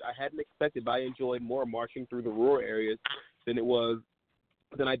more, which I hadn't expected, but I enjoyed more marching through the rural areas than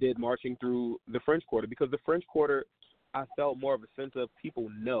I did marching through the French Quarter, because the French Quarter, I felt more of a sense of people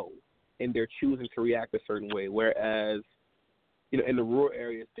know and they're choosing to react a certain way, whereas, in the rural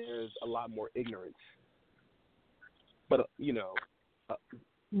areas, there's a lot more ignorance. But,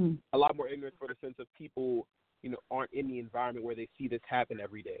 a lot more ignorance for the sense of people, aren't in the environment where they see this happen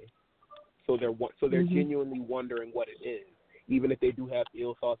every day. So they're genuinely wondering what it is. Even if they do have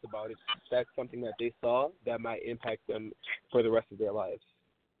ill thoughts about it, that's something that they saw that might impact them for the rest of their lives.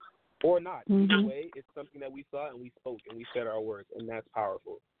 Or not. Either way, it's something that we saw and we spoke and we said our words, and that's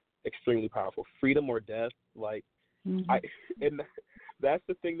powerful, extremely powerful. Freedom or death, and that's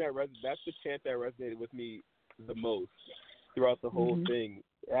the thing that's the chant that resonated with me the most throughout the whole thing.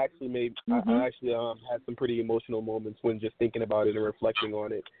 It actually made I actually had some pretty emotional moments when just thinking about it and reflecting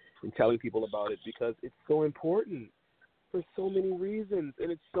on it and telling people about it, because it's so important for so many reasons,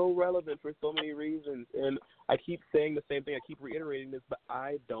 and it's so relevant for so many reasons. And I keep saying the same thing, I keep reiterating this, but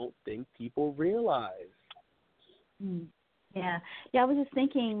I don't think people realize. Yeah, I was just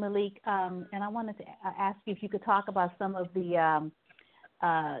thinking, Malik, and I wanted to ask you if you could talk about some of the,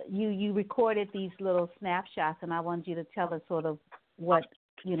 you recorded these little snapshots, and I wanted you to tell us sort of what,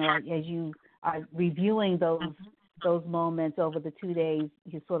 as you are reviewing those moments over the 2 days,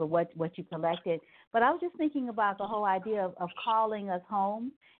 sort of what you collected. But I was just thinking about the whole idea of calling us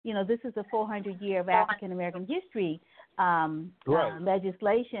home. This is the 400 year of African American history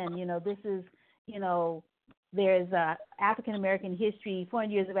legislation. This is, there's African American history,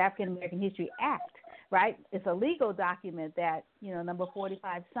 400 years of African American history Act, right? It's a legal document that, number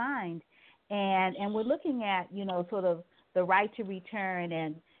 45 signed. And we're looking at, sort of the right to return,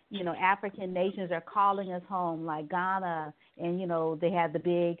 and African nations are calling us home, like Ghana, and they had the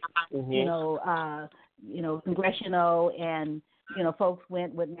big, congressional, and folks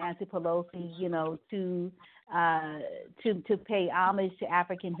went with Nancy Pelosi, to pay homage to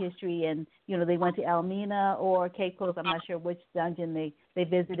African history, and they went to Elmina or Cape Coast. I'm not sure which dungeon they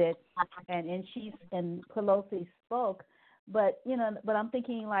visited, and Pelosi spoke, but I'm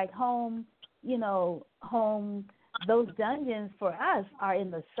thinking like home. Those dungeons for us are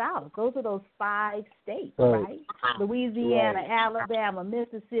in the South. Those are those 5 states, right? Louisiana, Alabama,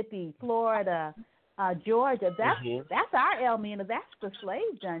 Mississippi, Florida, Georgia. That's our Elmina. That's the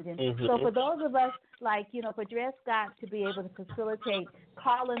slave dungeon. So for those of us, for Dred Scott to be able to facilitate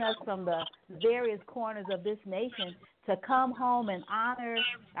calling us from the various corners of this nation to come home and honor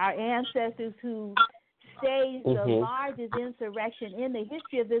our ancestors who staged the largest insurrection in the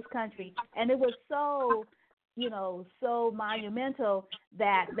history of this country, and it was so monumental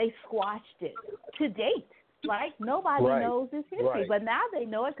that they squashed it to date. Right? Nobody knows this history, but now they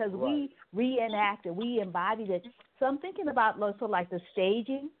know it because we reenacted, we embodied it. So I'm thinking about the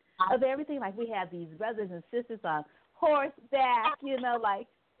staging of everything. Like we have these brothers and sisters on horseback,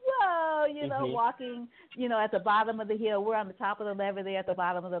 walking, at the bottom of the hill. We're on the top of the levee, they're at the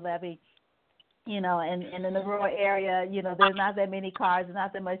bottom of the levee. And in the rural area, there's not that many cars,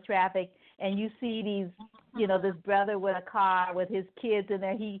 not that much traffic, and you see these, this brother with a car with his kids in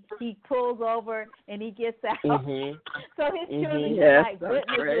there. He pulls over and he gets out. So his children can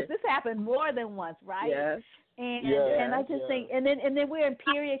witness this happened more than once, right? Yes. And I just think, and then we're in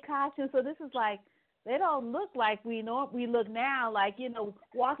period costumes, so this is like they don't look like we look now, like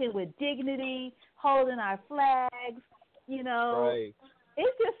walking with dignity, holding our flags.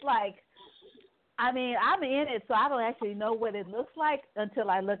 It's just like. I mean, I'm in it, so I don't actually know what it looks like until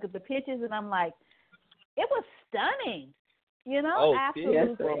I look at the pictures, and I'm like, it was stunning,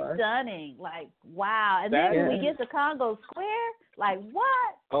 absolutely stunning. Like, wow. And then when we get to Congo Square, like,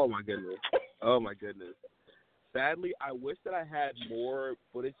 what? Oh, my goodness. Sadly, I wish that I had more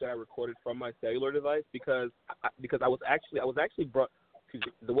footage that I recorded from my cellular device because I was actually brought.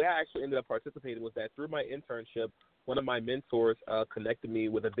 The way I actually ended up participating was that through my internship, one of my mentors connected me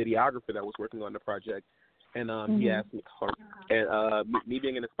with a videographer that was working on the project, and he asked me, me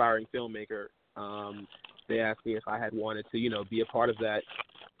being an aspiring filmmaker, they asked me if I had wanted to, be a part of that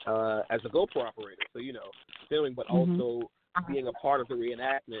as a GoPro operator, so filming, but also being a part of the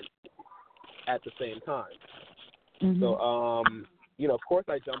reenactment at the same time. So of course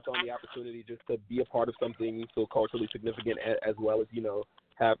I jumped on the opportunity just to be a part of something so culturally significant, as well as,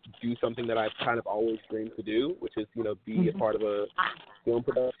 do something that I've kind of always dreamed to do, which is, be a part of a film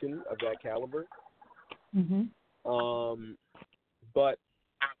production of that caliber. But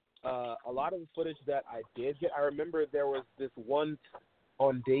a lot of the footage that I did get, I remember there was this one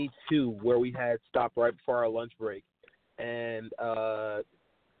on day 2 where we had stopped right before our lunch break, and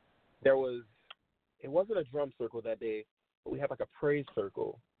it wasn't a drum circle that day, but we had like a praise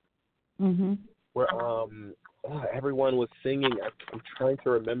circle where everyone was singing. I'm trying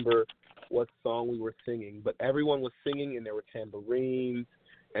to remember what song we were singing, but everyone was singing, and there were tambourines,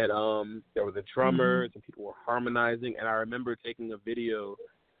 and there were the drummers, and people were harmonizing. And I remember taking a video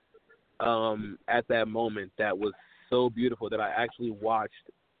at that moment that was so beautiful that I actually watched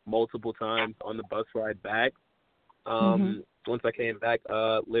multiple times on the bus ride back. Once I came back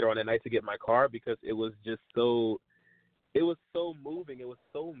later on that night to get my car, because it was just so moving. It was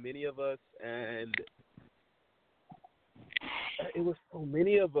so many of us, and it was so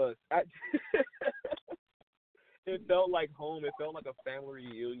many of us. It felt like home. It felt like a family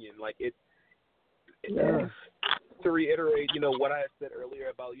reunion. Like it to reiterate, what I had said earlier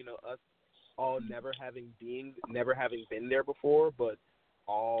about, us all never having been there before, but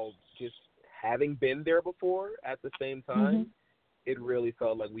all just having been there before at the same time. It really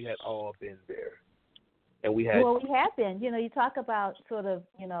felt like we had all been there. And we had. Well, we have been. You talk about sort of,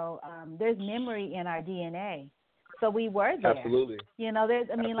 there's memory in our DNA. So we were there. Absolutely.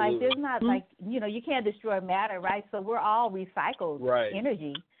 There's not like, you can't destroy matter, right? So we're all recycled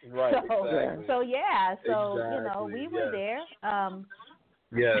energy. Right. So, exactly. So yeah. So, exactly. we were there.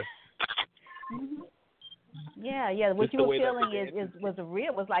 Yes. Yeah. What Just you were feeling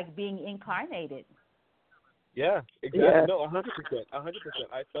was like being incarnated. Yeah, exactly. Yeah. No, 100%. 100%.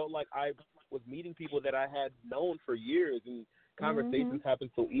 I felt like I was meeting people that I had known for years, and conversations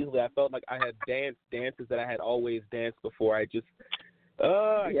happened so easily. I felt like I had dances that I had always danced before. I just,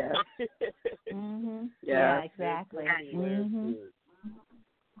 Yeah, exactly.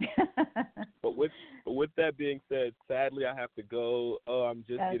 But with that being said, sadly I have to go. I'm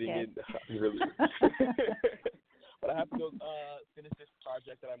just getting in. Really. But I have to go finish this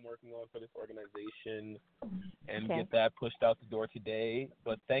project that I'm working on for this organization and get that pushed out the door today.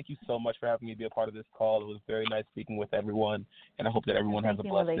 But thank you so much for having me be a part of this call. It was very nice speaking with everyone, and I hope that everyone has a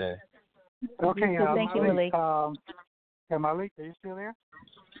blessed day. Okay, thank you, Malik. Malik, are you still there?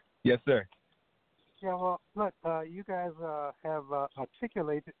 Yes, sir. Yeah, well, look, you guys have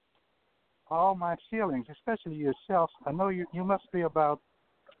articulated all my feelings, especially yourself. I know you must be about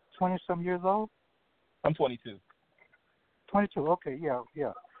 20-some years old. I'm 22. 22, okay,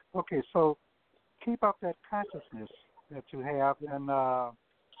 yeah. Okay, so keep up that consciousness that you have, and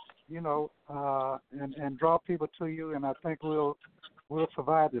and draw people to you, and I think we'll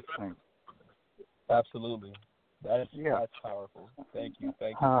survive this thing. Absolutely, that's powerful. Thank you.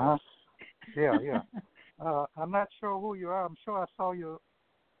 Yeah. I'm not sure who you are. I'm sure I saw you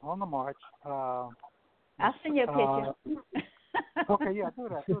on the march. I'll send you a picture. Okay, yeah, do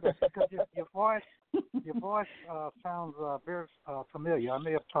that, because your voice sounds very familiar. I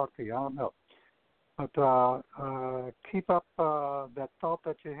may have talked to you. I don't know, but keep up that thought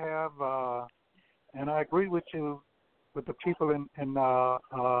that you have, and I agree with you with the people in the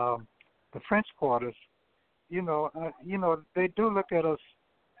French quarters. They do look at us,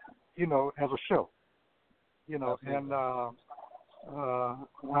 as a show. And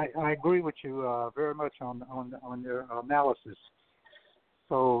I agree with you very much on your analysis.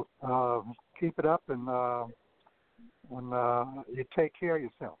 So keep it up, and you take care of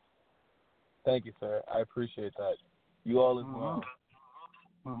yourself. Thank you, sir. I appreciate that. You all as well.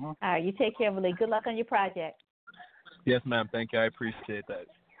 All right, you take care, Malik. Good luck on your project. Yes, ma'am. Thank you. I appreciate that.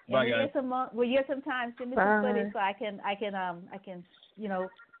 Bye, guys. Will you sometime send me some footage so I can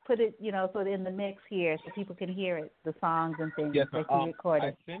put it sort of in the mix here so people can hear it, the songs and things that you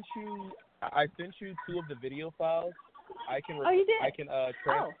recorded. I sent you 2 of the video files. You did? I can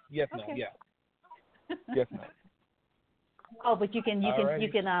yes, ma'am. Okay. Yeah. Yes, ma'am. Oh, but you can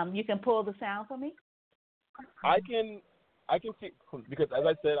pull the sound for me? I can see, because as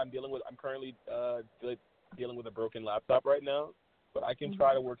I said, I'm currently dealing with a broken laptop right now, but I can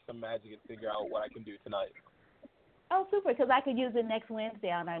try to work some magic and figure out what I can do tonight. Oh, super! Because I could use it next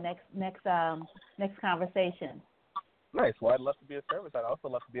Wednesday on our next conversation. Nice. Well, I'd love to be of service. I'd also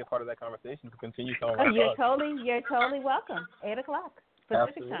love to be a part of that conversation to continue telling. Oh, you're totally welcome. 8:00 Pacific time.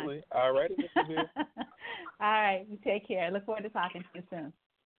 Absolutely. All righty, Mr. Beer. All right. You take care. I look forward to talking to you soon.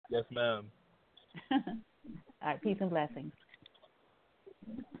 Yes, ma'am. All right. Peace and blessings.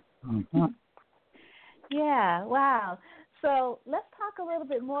 Mm-hmm. Yeah. Wow. So let's talk a little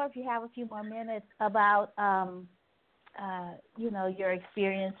bit more, if you have a few more minutes, about your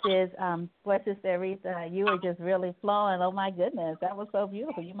experiences. Boy, Sister Aretha, you were just really flowing. Oh my goodness, that was so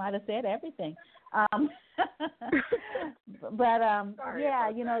beautiful. You might have said everything.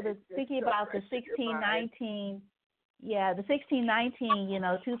 Thinking about the 1619. Yeah, the 1619.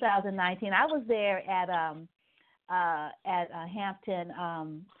 2019. I was there at Hampton.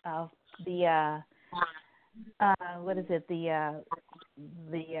 What is it? The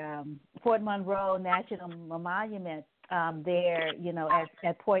Fort Monroe National Monument. There,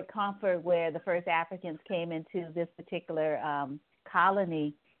 at Point Comfort, where the first Africans came into this particular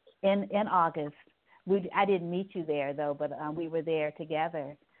colony in August. I didn't meet you there though, but we were there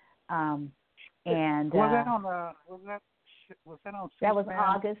together. Was that on C-SPAN? That was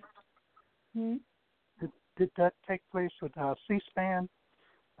August. Did that take place with C-SPAN?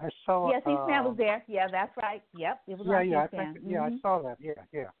 I saw. Yeah, C-SPAN was there. Yeah, that's right. Yep, it was on C-SPAN. I saw that. Yeah.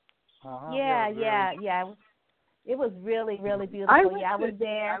 Yeah. It was really, really beautiful. I was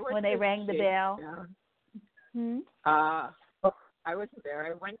there when they rang the bell. I wasn't there.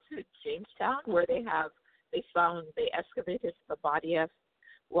 I went to Jamestown, where they excavated the body of,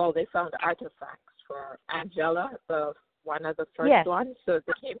 they found artifacts for Angela, one of the first ones. So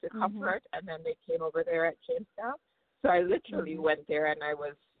they came to Comfort, and then they came over there at Jamestown. So I literally went there, and I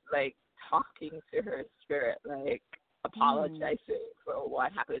was like talking to her spirit, like apologizing for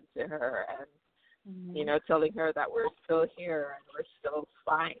what happened to her, and telling her that we're still here and we're still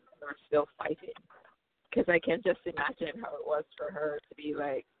fine, and we're still fighting. Because I can just imagine how it was for her to be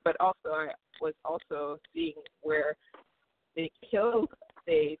like, but also I was also seeing where they took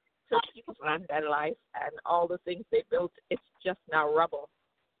people's land and life, and all the things they built, it's just now rubble.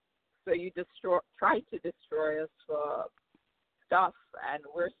 So you try to destroy us for stuff, and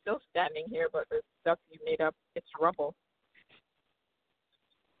we're still standing here, but the stuff you made up, it's rubble.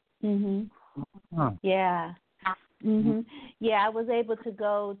 Yeah. Yeah, I was able to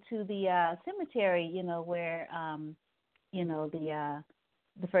go to the cemetery, where the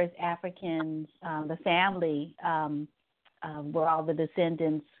first Africans, the family, where all the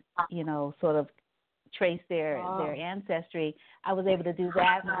descendants, sort of trace their ancestry. I was able to do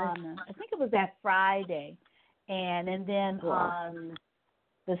that on, I think it was that Friday, and then on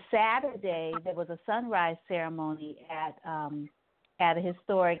the Saturday there was a sunrise ceremony at a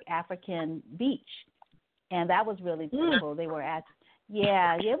historic African beach. And that was really beautiful. They were it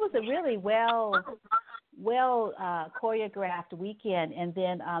was a really well choreographed weekend. And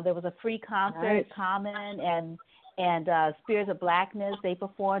then there was a free concert, Common and Spirits of Blackness. They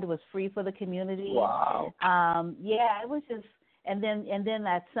performed. It was free for the community. Wow. It was just, and then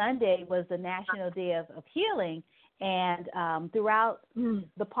that Sunday was the National Day of Healing. And throughout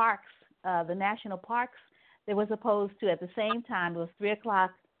the parks, the national parks, they were supposed to, at the same time, it was 3:00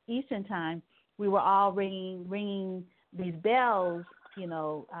 Eastern time, we were all ringing these bells,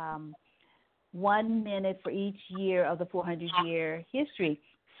 1 minute for each year of the 400-year history.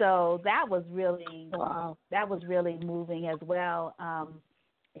 So that was really moving as well.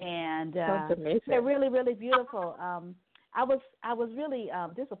 That's amazing. They're really, really beautiful. I was really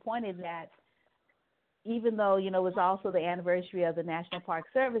disappointed that, even though it was also the anniversary of the National Park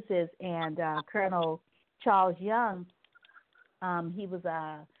Services, and Colonel Charles Young, he was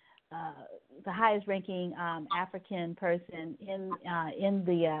the highest-ranking African person in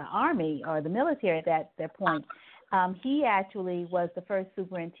the Army or the military at that point. He actually was the first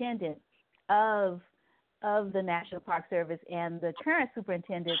superintendent of the National Park Service, and the current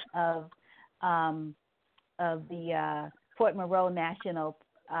superintendent of the Fort Monroe National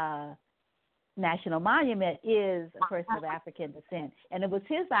Monument is a person of African descent, and it was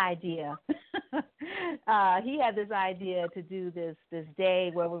his idea. He had this idea to do this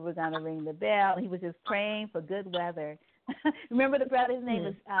day where we were going to ring the bell. He was just praying for good weather. Remember the brother? His name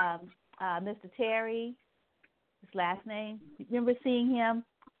was Mr. Terry. His last name. Remember seeing him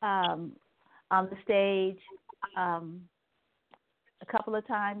on the stage a couple of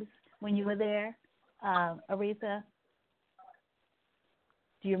times when you were there, Aretha?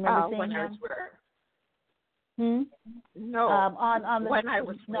 Do you remember seeing him? No. When I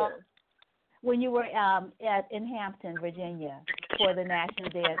was there. When you were in Hampton, Virginia, for the National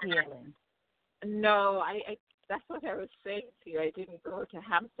Day of Healing. No, I that's what I was saying to you. I didn't go to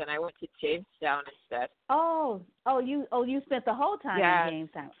Hampton. I went to Jamestown instead. You spent the whole time in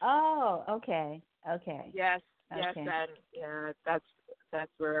Jamestown. Oh, okay. Yes, okay. And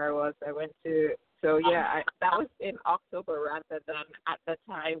that's where I was. I went to. So that was in October rather than at the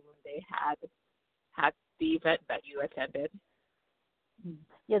time when they had the event that you attended.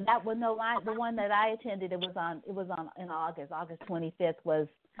 Yeah, that one. No, the one that I attended, it was on in August. August 25th was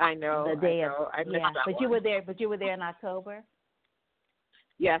I know. the day I missed yeah. that But one. you were there. But you were there in October.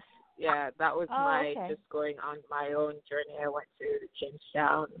 Yes, yeah, that was my okay. just going on my own journey. I went to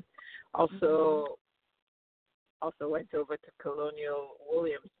Jamestown. Also went over to Colonial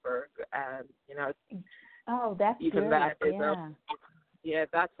Williamsburg, and Oh, that's even good. that is yeah.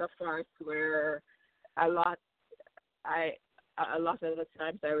 that's a farce where a lot of the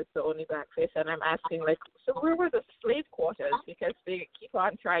times I was the only black face, and I'm asking, like, so where were the slave quarters? Because they keep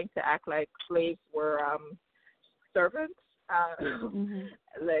on trying to act like slaves were servants.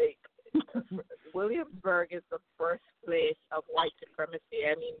 Like, Williamsburg is the first place of white supremacy.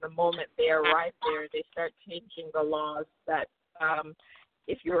 I mean, the moment they arrive there, they start changing the laws that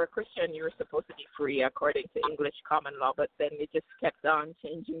if you're a Christian, you're supposed to be free according to English common law, but then they just kept on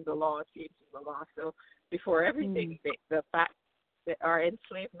changing the law. So before everything, the fact that our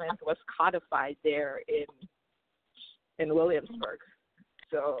enslavement was codified there in Williamsburg.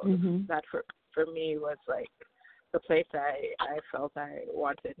 So that for me was like the place I felt I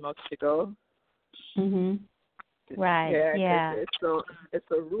wanted most to go. Right. Yeah. It's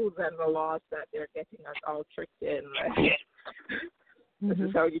the rules and the laws that they're getting us all tricked in. Like, this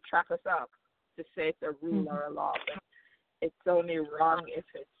is how you trap us up to say it's a rule or a law, but it's only wrong if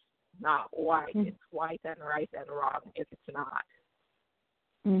it's not white. It's white and right and wrong if it's not.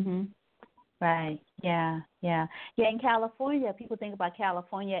 Right. Yeah. In California, people think about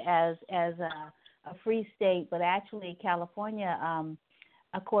California as a free state, but actually California,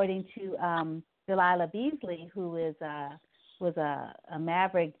 according to Delilah Beasley, who was a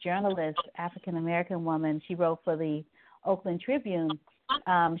maverick journalist, African American woman, she wrote for the Oakland Tribune.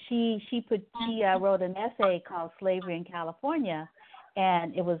 She wrote an essay called "Slavery in California,"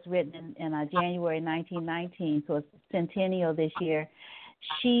 and it was written in January 1919, so it's centennial this year.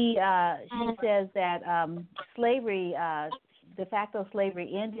 She says that slavery, de facto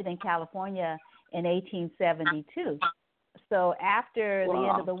slavery, ended in California in 1872. So after the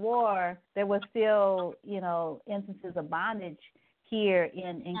end of the war, there was still, instances of bondage here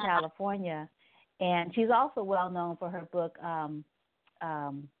in California. And she's also well known for her book,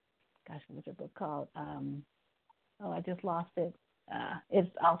 what's her book called? I just lost it.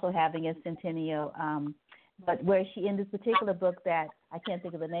 It's also having a centennial. But where she, in this particular book that I can't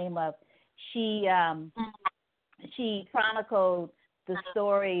think of the name of, she chronicled the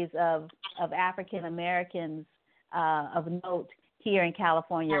stories of African Americans of note here in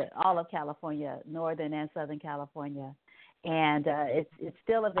California, all of California, Northern and Southern California. And it's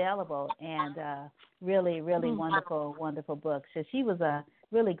still available, and really, really wonderful book. So she was a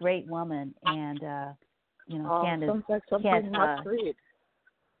really great woman, and Candace, sounds like something must read.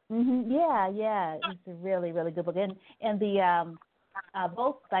 Yeah, it's a really, really good book, and the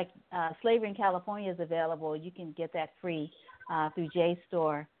both Slavery in California is available. You can get that free through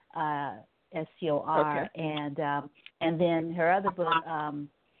JSTOR, STOR, and then her other book,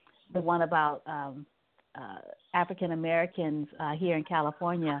 the one about African Americans here in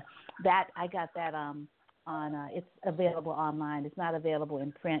California, that I got that on it's available online. It's not available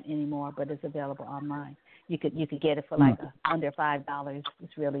in print anymore, but it's available online. You could get it for like under $5.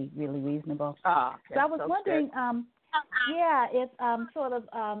 It's really, really reasonable. So I was wondering, if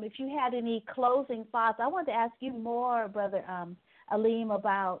if you had any closing thoughts. I wanted to ask you more, Brother Aleem,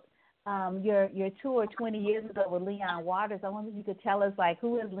 about your tour 20 years ago with Leon Waters. I wonder if you could tell us, like,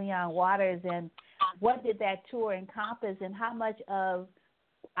 who is Leon Waters and what did that tour encompass, and how much of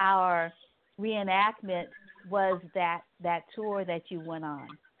our reenactment was that tour that you went on?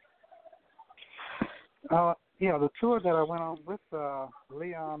 The tour that I went on with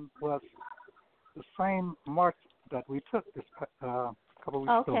Leon was the same march that we took this couple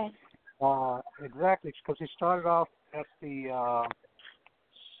weeks ago. Exactly, because he started off at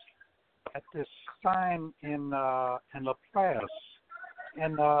this sign in La Paz,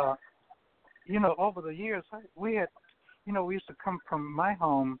 and over the years we used to come from my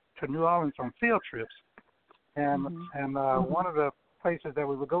home to New Orleans on field trips, and one of the places that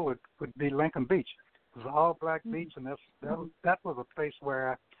we would go would be Lincoln Beach. It was an all-black beach, and that was a place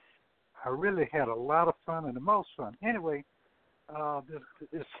where I really had a lot of fun and the most fun. Anyway,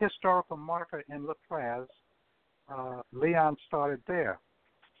 this historical marker in La Paz, Leon started there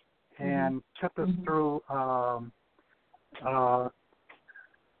and took us through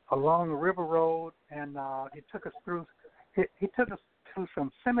along the River Road, and he took us through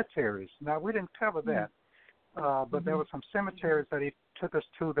some cemeteries. Now, we didn't cover that, but there were some cemeteries that he took us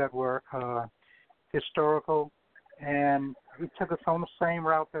to that were historical, and he took us on the same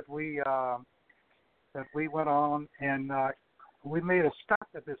route that we went on, and we made a stop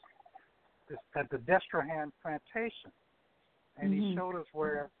at this at the Destrehan plantation, and he showed us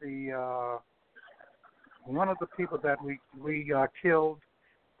where the one of the people that we killed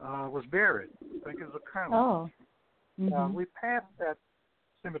was buried. I think it was a colonel. Oh. We passed that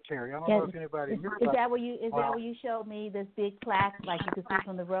cemetery. I don't know if anybody knew about it. Is that where you showed me this big plaque, like you could see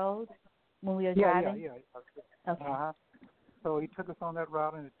from the road when we were driving? Yeah. Okay. So he took us on that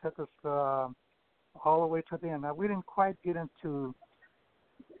route, and it took us all the way to the end. Now, we didn't quite get into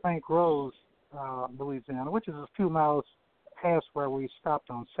St. Rose, Louisiana, which is a few miles past where we stopped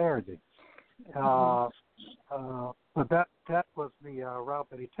on Saturday. But that was the route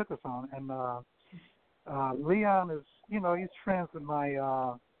that he took us on. And Leon is, he's friends with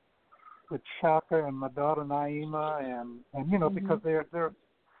with Shaka and my daughter Naima, and because they're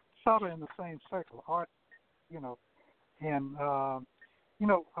sort of in the same circle, art, and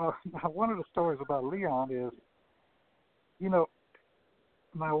one of the stories about Leon is,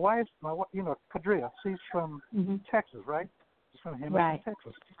 my wife, Kadria, she's from Texas, right? She's from Henderson,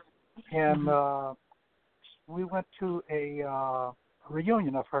 Texas. And we went to a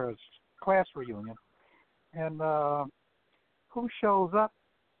reunion of hers, class reunion. And who shows up?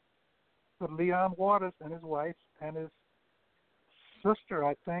 But Leon Waters and his wife and his sister,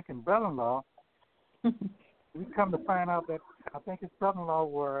 I think, and brother-in-law. We come to find out that I think his brother-in-law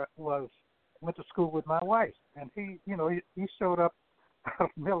went to school with my wife, and he showed up out of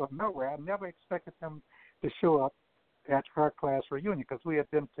the middle of nowhere. I never expected him to show up at her class reunion because we had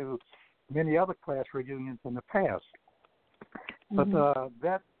been to many other class reunions in the past. But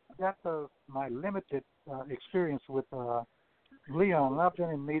that was my limited experience with Leon. I've been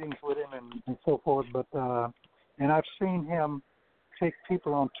in meetings with him and so forth, but and I've seen him take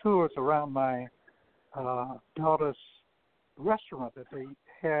people on tours around my daughter's restaurant that they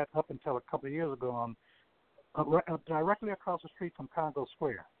had up until a couple of years ago on directly across the street from Congo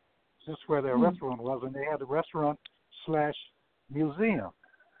Square. Just where their restaurant was, and they had a restaurant/museum,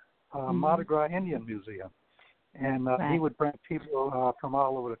 Mardi Gras Indian Museum, and he would bring people from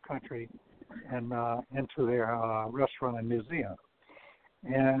all over the country and into their restaurant and museum.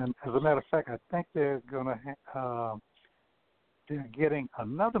 And as a matter of fact, I think they're going to they're getting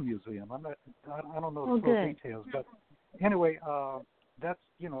another museum. I don't know the full details, but anyway, that's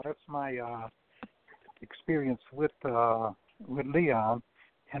my experience with Leon.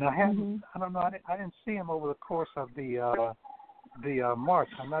 And I haven't, I don't know, I didn't see him over the course of the march.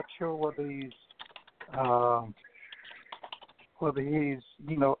 I'm not sure whether he's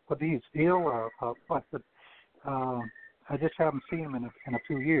ill or what, but I just haven't seen him in a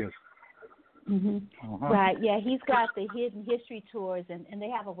few years. Right, yeah, he's got the Hidden History tours, and they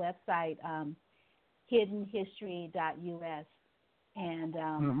have a website, hiddenhistory.us, and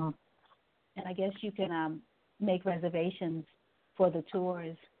I guess you can make reservations for the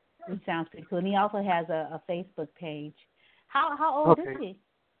tours, which sounds pretty cool. And he also has a Facebook page. How old is he?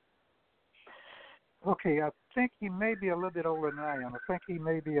 Okay, I think he may be a little bit older than I am. I think he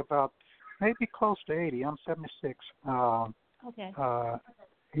may be maybe close to 80. I'm 76. Okay.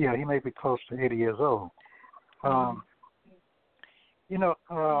 Yeah, he may be close to 80 years old. I don't know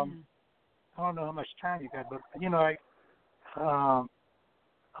how much time you got, but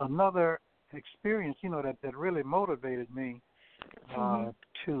another experience, that really motivated me to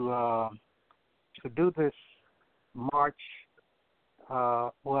do this march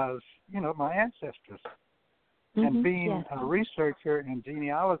was, my ancestors. And being a researcher in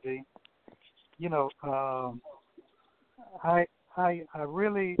genealogy, I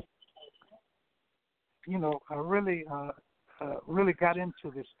really got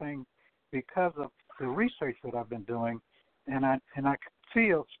into this thing because of the research that I've been doing, and I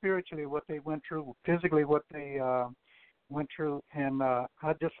feel spiritually what they went through, physically what they went through, and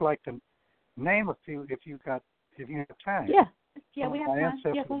I'd just like to name a few if you have time. Yeah, we have time.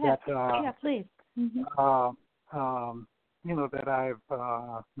 Yeah, go ahead. Yeah, please. That I've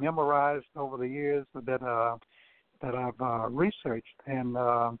memorized over the years, that I've researched, and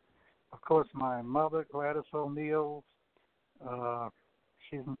of course my mother, Gladys O'Neill,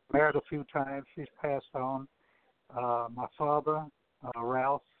 she's married a few times. She's passed on. My father,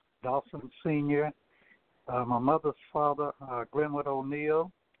 Ralph Dawson Sr., my mother's father, Glenwood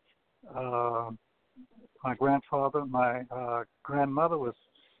O'Neill, my grandfather, my grandmother was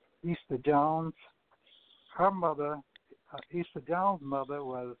Easter Jones. Her mother, Easter Jones' mother,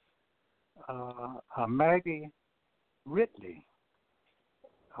 was Maggie Ridley.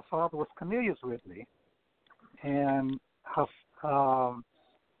 Her father was Camellia Ridley, and her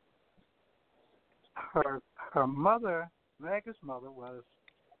mother, Maggie's mother, was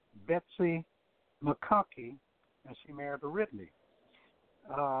Betsy McConkey and she married a Ridley.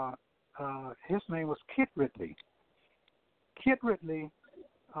 His name was Kit Ridley. Kit Ridley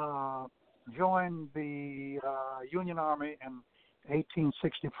joined the Union Army in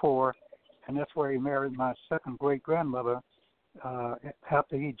 1864, and that's where he married my second great-grandmother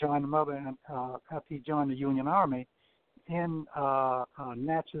after he joined after he joined the Union Army in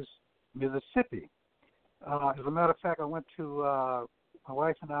Natchez, Mississippi. As a matter of fact, my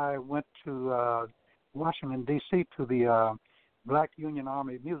wife and I went to Washington, D.C. to the Black Union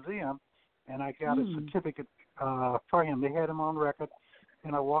Army Museum, and I got a certificate for him. They had him on record,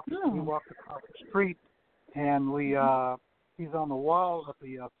 and we walked across the street, and he's on the wall of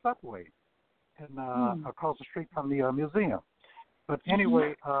the subway, and across the street from the museum. But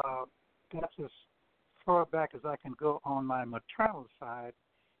anyway, that's as far back as I can go on my maternal side.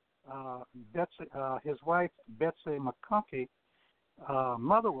 His wife, Betsy McConkey,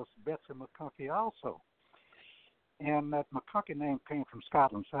 mother was Betsy McConkey also. And that McConkey name came from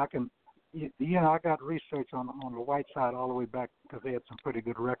Scotland. So I got research on the white side all the way back because they had some pretty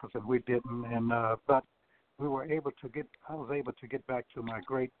good records and we didn't. And but I was able to get back to my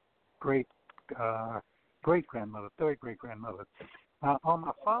great grandmother, third great grandmother. On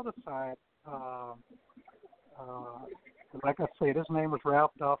my father's side, like I said, his name was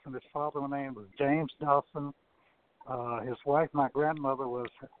Ralph Dawson. His father's name was James Dawson. His wife, my grandmother, was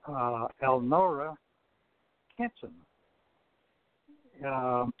Elnora Kenton.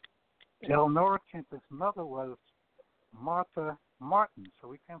 Elnora Kenton's mother was Martha Martin. So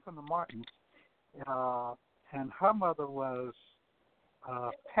we came from the Martins. And her mother was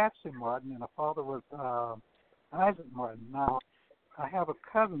Patsy Martin, and her father was Isaac Martin. Now, I have a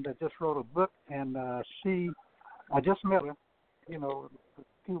cousin that just wrote a book, and I just met her, a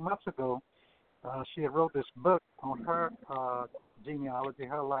few months ago. She had wrote this book on her genealogy,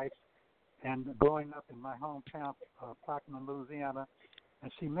 her life, and growing up in my hometown, Plaquemine, Louisiana.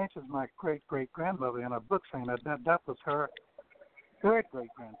 And she mentions my great-great-grandmother in her book, saying that was her third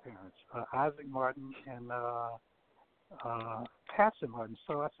great-grandparents, Isaac Martin and Patsy Martin.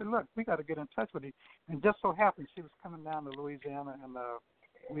 So I said, look, we got to get in touch with you. And just so happened she was coming down to Louisiana, and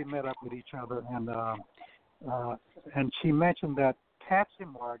we met up with each other. And she mentioned that Patsy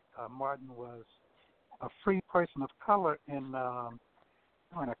Martin was a free person of color in, I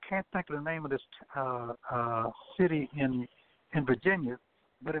can't think of the name of this city in Virginia,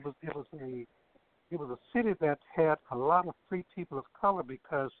 but it was a city that had a lot of free people of color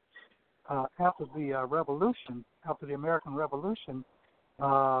because after the Revolution, after the American Revolution,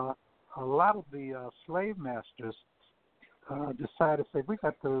 a lot of the slave masters decided to say, we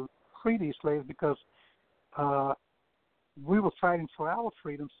got to free these slaves because we were fighting for our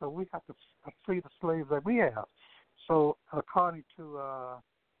freedom, so we have to free the slaves that we have. So according to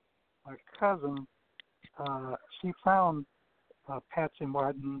my cousin, she found Patsy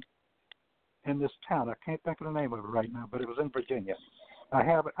Martin in this town. I can't think of the name of it right now, but it was in Virginia. I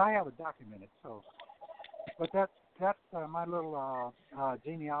have it documented. So, but that's my little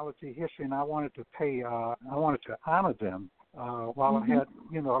genealogy history, and I wanted to honor them while I had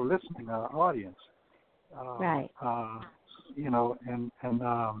a listening audience. Right. And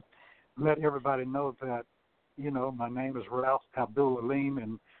let everybody know that my name is Ralph Abdul Aleem,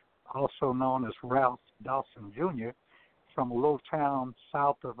 and also known as Ralph Dawson Jr. from a little town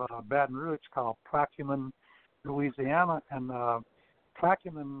south of Baton Rouge called Plaquemine, Louisiana. And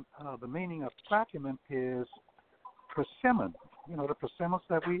Plaquemine, the meaning of Plaquemine is persimmon. The persimmons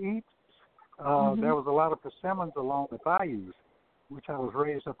that we eat. There was a lot of persimmons along the bayous, which I was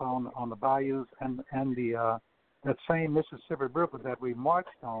raised up on the bayous, and the that same Mississippi River that we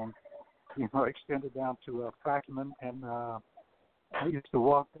marched on, extended down to Plaquemine, and I used to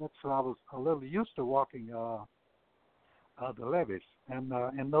walk that, so I was a little used to walking the levees. And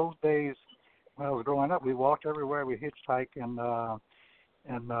in those days, when I was growing up, we walked everywhere. We hitchhiked, and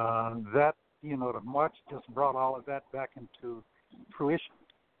that the march just brought all of that back into fruition.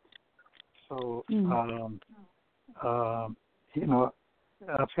 So I've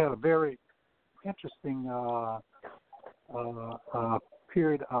had a very interesting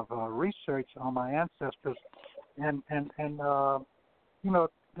period of research on my ancestors, and there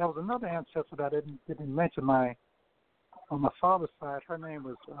was another ancestor that I didn't mention. On my father's side, her name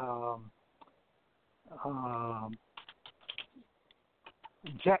was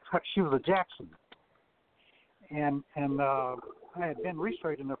she was a Jackson, and I had been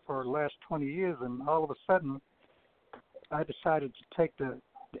researching her for the last 20 years, and all of a sudden, I decided to take the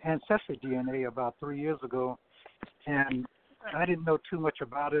ancestry DNA about 3 years ago, and I didn't know too much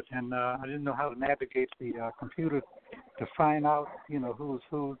about it, and I didn't know how to navigate the computer to find out, who's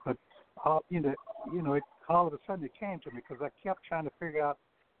who. But all all of a sudden it came to me because I kept trying to figure out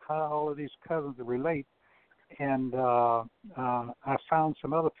how all of these cousins relate. And I found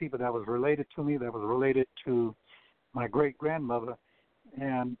some other people that was related to me, that was related to my great-grandmother.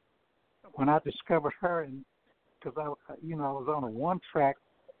 And when I discovered her, and because I was on a one-track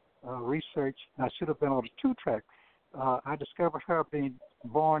research, I should have been on a two-track. I discovered her being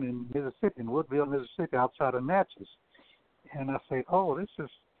born in Mississippi, in Woodville, Mississippi, outside of Natchez. And I said, oh, this is,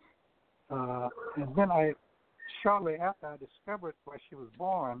 and then shortly after I discovered where she was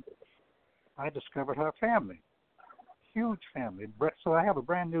born, I discovered her family, huge family. So I have a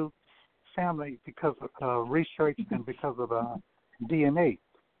brand new family because of research and because of DNA.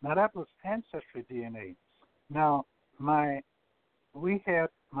 Now that was ancestry DNA. Now we had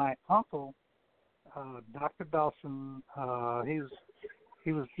my uncle, Dr. Dawson.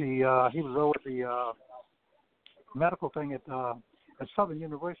 He was over the medical thing at Southern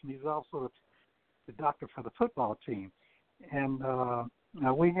University. He's also the doctor for the football team. And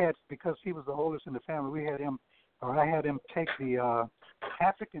we had, because he was the oldest in the family, I had him take the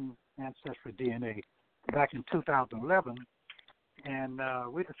African ancestry DNA back in 2011, and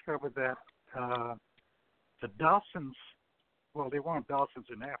we discovered that the Dawsons, well, they weren't Dawsons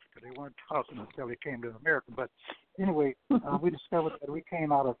in Africa. They weren't Dawsons until they came to America. But anyway, we discovered that we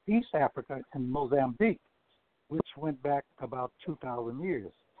came out of East Africa in Mozambique, which went back about 2,000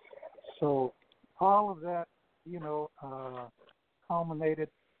 years. So all of that, culminated,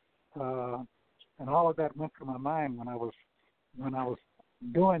 and all of that went through my mind when I was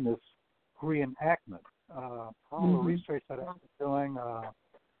doing this reenactment. All the research that I was doing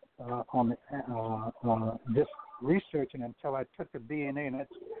on this researching until I took the DNA, and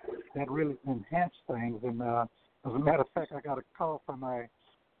that really enhanced things. And as a matter of fact, I got a call from my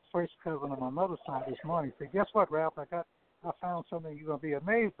first cousin on my mother's side this morning. He said, "Guess what, Ralph? I found something you're gonna be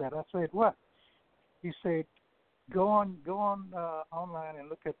amazed at." I said, "What?" He said, "Go on online and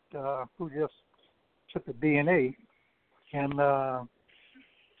look at who just took the DNA, and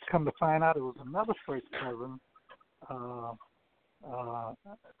come to find out it was another first cousin.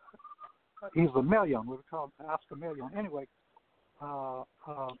 He's a million. We call him Oscar Million. Anyway, all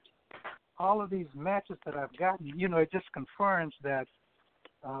of these matches that I've gotten, it just confirms that,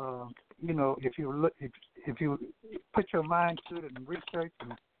 if you put your mind to it and research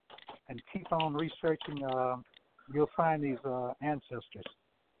and keep on researching, you'll find these ancestors,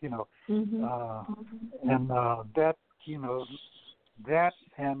 and that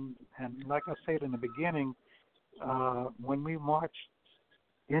and like I said in the beginning, when we marched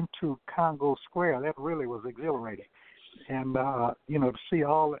into Congo Square, that really was exhilarating, and to see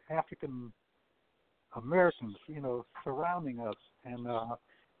all the African Americans, surrounding us and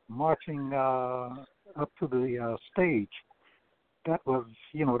marching up to the stage. That was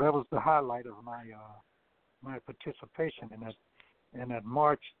the highlight of my participation in that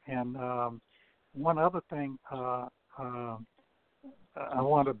march. And one other thing I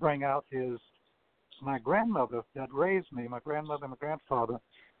want to bring out is my grandmother that raised me. My grandmother and my grandfather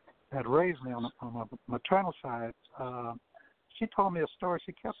that raised me on my maternal side. She told me a story.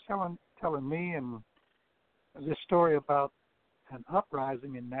 She kept telling me and this story about an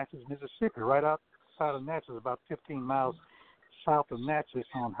uprising in Natchez, Mississippi, right outside of Natchez, about 15 miles south of Natchez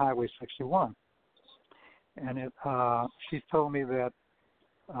on Highway 61. And she told me that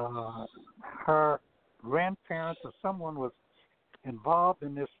her grandparents or someone was involved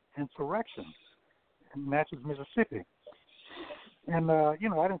in this insurrection in Natchez, Mississippi. And, I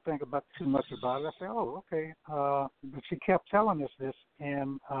didn't think about too much about it. I said, oh, okay. But she kept telling us this.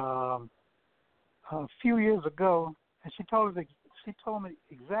 And a few years ago, and she told me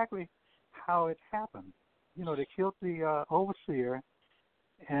exactly how it happened. They killed the overseer,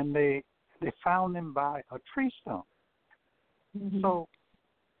 and they found him by a tree stump. Mm-hmm. So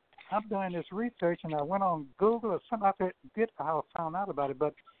I'm doing this research, and I went on Google or something. I forget how I found out about it.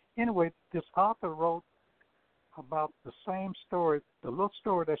 But anyway, this author wrote about the same story, the little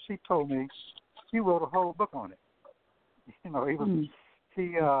story that she told me. He wrote a whole book on it.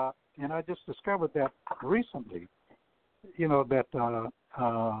 And I just discovered that recently. That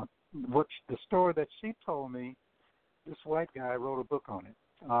what the story that she told me, this white guy wrote a book on it.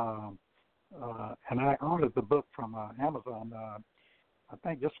 And I ordered the book from Amazon, I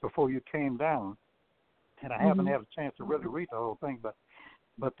think just before you came down, and I haven't had a chance to really read the whole thing, but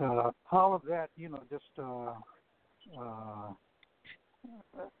all of that, just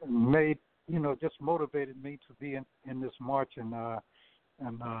made, just motivated me to be in this march and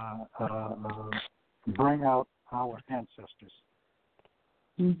bring out our ancestors.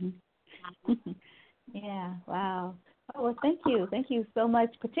 Yeah. Wow. Oh, well, thank you so much,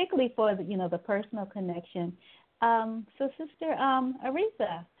 particularly for the personal connection. So, Sister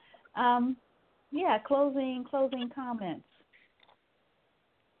Aretha, closing comments.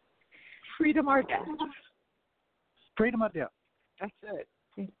 Freedom or death. Freedom or death. That's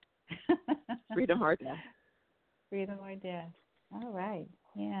it. Freedom or death. Freedom or death. All right.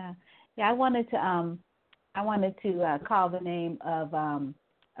 Yeah. I wanted to call the name of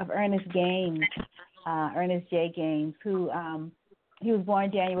Ernest Gaines, Ernest J. Gaines, who he was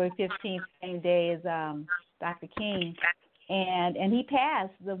born January 15th, same day as Dr. King, and he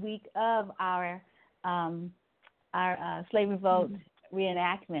passed the week of our slave revolt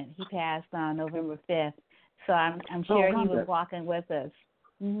reenactment. He passed on November 5th, so I'm sure he was walking with us.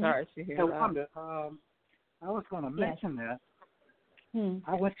 Mm-hmm. Sorry to hear that. Wanda, I was going to mention that.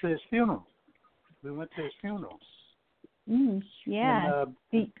 I went to his funeral. We went to his funeral. Yeah.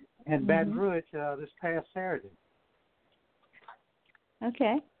 In Baton Rouge this past Saturday.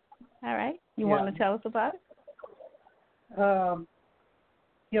 Okay. All right. You want to tell us about it? Well,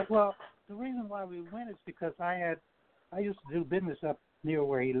 the reason why we went is because I used to do business up near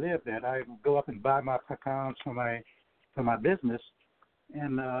where he lived at. I would go up and buy my pecans for my business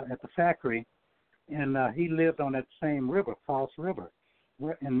and at the factory, and he lived on that same river, False River,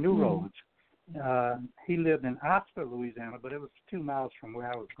 in New Roads. He lived in Oscar, Louisiana, but it was 2 miles from where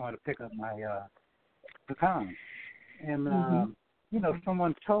I was going to pick up my pecans. And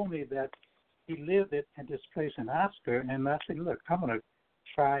someone told me that he lived at this place in Oscar, and I said, look, I'm going to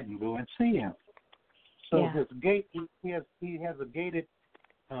try and go and see him. So his gate, he has a gated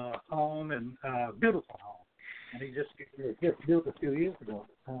home and beautiful home, and he just built a few years ago,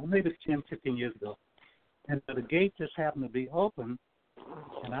 maybe 10, 15 years ago. And the gate just happened to be open,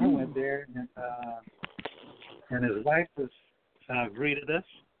 and I went there, and his wife greeted us.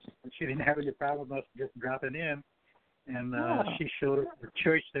 She didn't have any problem with us just dropping in, and she showed us the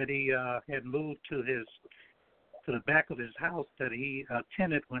church that he had moved to the back of his house that he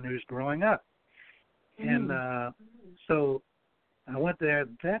attended when he was growing up. And so I went there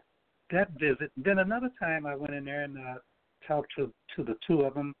that visit. Then another time I went in there and talked to the two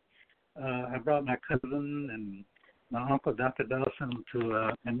of them. I brought my cousin and my uncle, Dr. Dawson,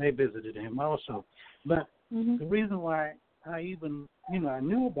 and they visited him also. But the reason why I even, I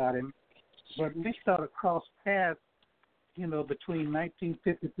knew about him, but we started cross paths, between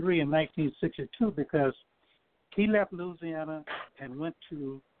 1953 and 1962 because he left Louisiana and moved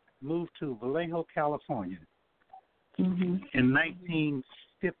to Vallejo, California in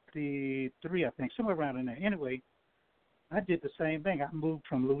 1953, I think, somewhere around in there. Anyway, I did the same thing. I moved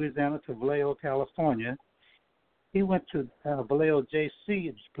from Louisiana to Vallejo, California. He went to Vallejo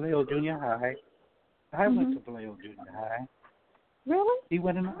JC, Vallejo Junior High. I went to Vallejo Junior High. Really? He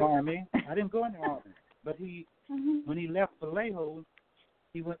went in the Army. I didn't go in the Army, but when he left Vallejo,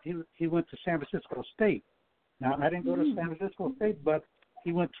 he went to San Francisco State. Now, I didn't go to San Francisco State, but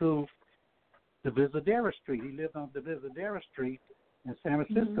he went to the Visadera Street. He lived on the Visadera Street in San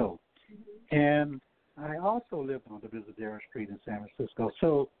Francisco. And I also lived on the Visadera Street in San Francisco.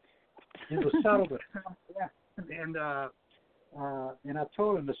 So it was sort of and I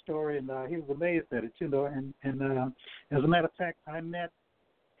told him the story, and he was amazed at it, And as a matter of fact, I met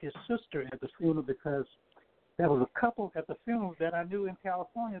his sister at the funeral because there was a couple at the funeral that I knew in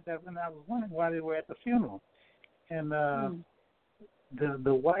California that when I was wondering why they were at the funeral. And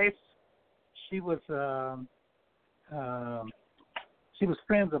the wife, she was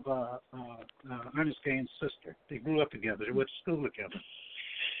friends of Ernest Gaines' sister. They grew up together. They went to school together.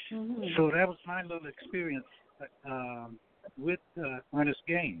 So that was my little experience with Ernest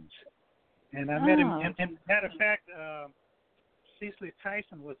Gaines. And I met him. And matter of fact, Cecily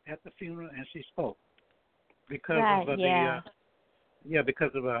Tyson was at the funeral and she spoke because of the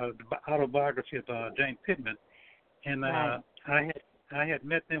autobiography of Jane Pittman. And I had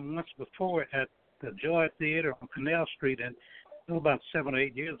met them once before at the Joy Theater on Canal Street, and about 7 or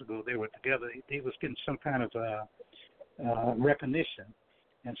 8 years ago they were together. He was getting some kind of recognition,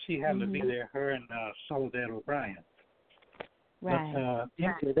 and she happened to be there. Her and Soledad O'Brien. Right.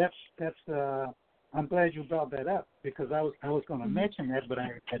 But that's. I'm glad you brought that up because I was going to mention that, but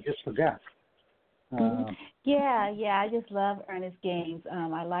I just forgot. I just love Ernest Gaines.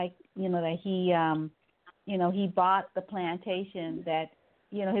 I like that he. He bought the plantation that,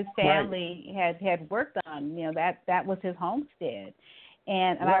 his family had worked on. That was his homestead.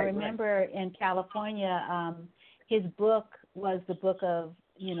 And I remember in California, his book was the book of,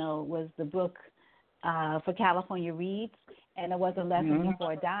 for California Reads. and it was A Lesson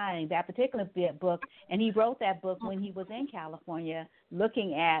Before Dying, that particular book, and he wrote that book when he was in California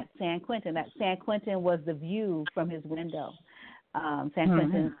looking at San Quentin. That San Quentin was the view from his window, San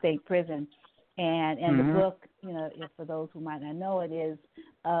Quentin State Prison. And the book, for those who might not know, it is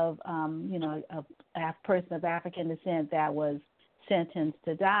of, a person of African descent that was sentenced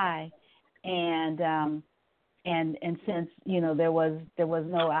to die. And since, there was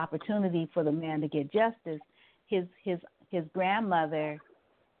no opportunity for the man to get justice, his grandmother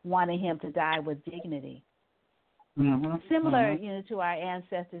wanted him to die with dignity. Similar, to our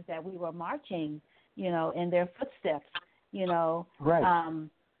ancestors that we were marching, in their footsteps, Right.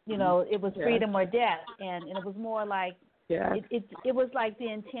 It was freedom or death, and it was more like it was like the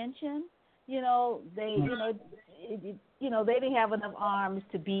intention. They they didn't have enough arms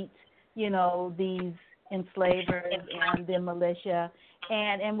to beat these enslavers and the militia,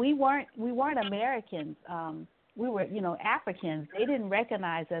 and we weren't Americans. We were Africans. They didn't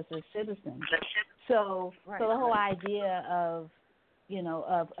recognize us as citizens. So the whole idea of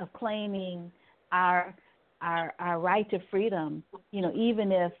of claiming our right to freedom,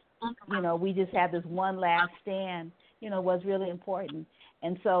 even if, we just had this one last stand, was really important.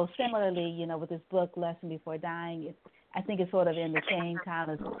 And so similarly, with this book, Lesson Before Dying, I think it's sort of in the same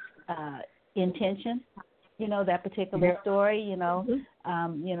kind of intention, that particular story, the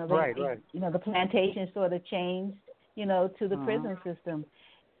plantation sort of changed, to the prison system.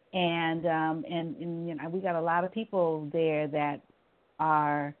 And we got a lot of people there that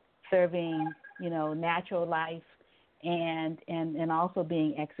are serving natural life and also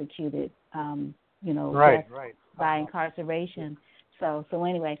being executed, by incarceration. So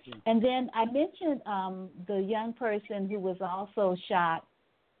anyway, and then I mentioned the young person who was also shot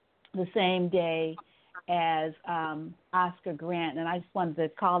the same day as Oscar Grant, and I just wanted to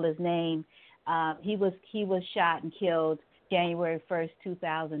call his name. He was shot and killed January 1st,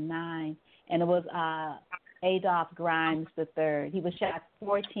 2009, and it was Adolph Grimes III. He was shot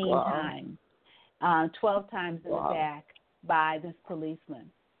 14 times. 12 times in the back by this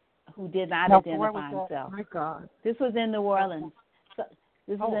policeman who did not identify himself. Oh my God. This was in New Orleans.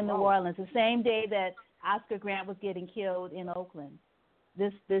 This was in New Orleans, the same day that Oscar Grant was getting killed in Oakland.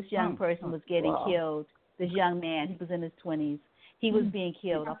 This young person was getting killed. This young man, he was in his 20s. He was being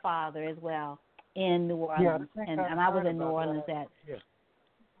killed, a father as well, in New Orleans. And I was in New Orleans at.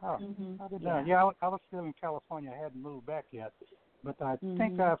 I was still in California. I hadn't moved back yet. But I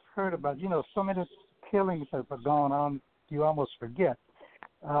think I've heard about, so many killings that have gone on, you almost forget.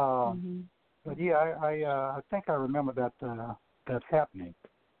 But I think I remember that happening.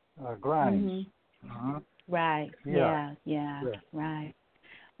 Grimes. Right. Yeah. Right.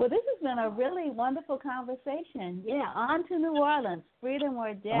 Well, this has been a really wonderful conversation. Yeah. On to New Orleans. Freedom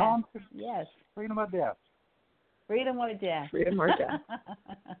or death. Yes. Freedom or death. Freedom or death. Freedom or death.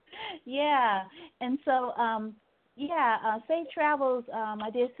 Yeah. And so, safe travels, my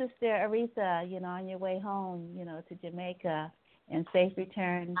dear sister Aretha, on your way home, to Jamaica, and safe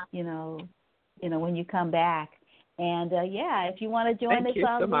return, when you come back. And if you want to join us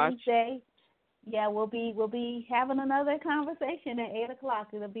on Wednesday, we'll be having another conversation at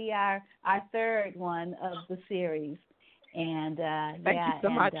 8:00. It'll be our third one of the series. And thank you so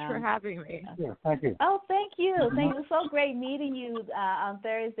much for having me. Thank you. Oh, thank you. Thank you. It was so great meeting you on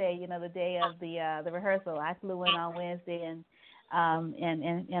Thursday. The day of the rehearsal. I flew in on Wednesday, and I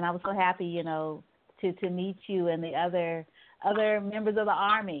was so happy, to meet you and the other members of the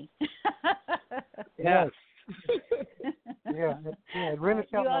Army. Yes. It really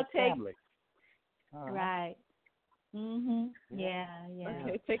felt like family. Right. Yeah.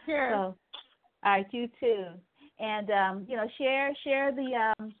 Okay, take care. So, all right, you too. And share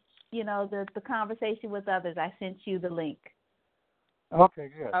the the conversation with others. I sent you the link. Okay,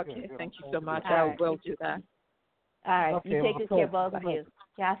 good. Okay, good. Thank you so much. All I will do that. All right, Okay, you take good care, both of you.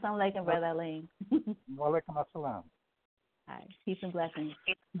 Assalamu alaikum, Brother Aleem. Wa alaikum assalam. All right, peace and blessings.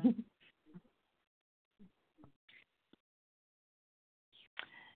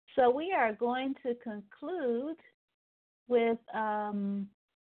 So we are going to conclude with one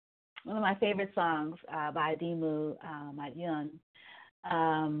of my favorite songs by Dimu Madyun.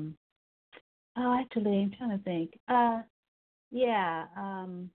 Actually, I'm trying to think.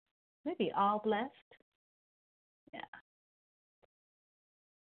 Maybe All Blessed. Yeah.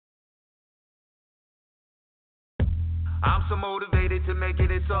 I'm so motivated to make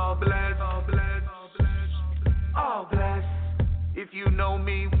it, it's all blessed, all blessed, all blessed. If you know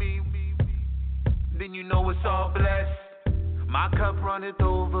me, then you know it's all blessed. My cup runneth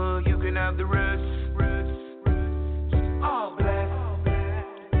over, you can have the rest. All blessed,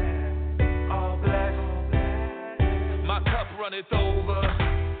 all blessed. My cup runneth over.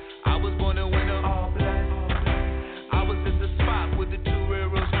 I was born a winner, all blessed. I was at the spot with the two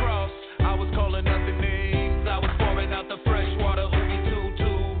railroads crossed. I was calling out the names. I was pouring out the fresh water, Oogie Tutu.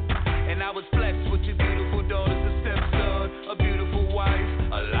 And I was blessed with your beautiful daughters, a stepson, a beautiful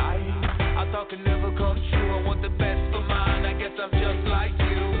wife, a life I thought could never come true. I want the best for mine. I guess I'm just like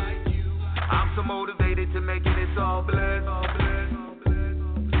you. I'm so motivated to make it. It's all blessed, all blessed,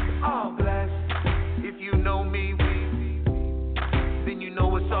 all blessed. If you know me, then you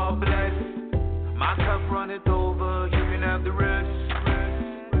know it's all blessed. My cup runneth over. You can have the rest.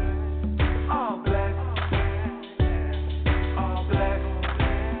 All blessed, all blessed.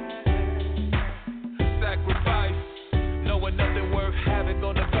 Sacrifice, knowing nothing worth having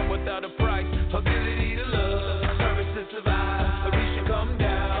gonna come without a price. Ability to love, courage to survive. A reach to come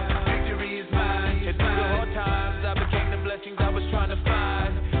down, victory is mine. And through the hard times, I became the blessings I was trying to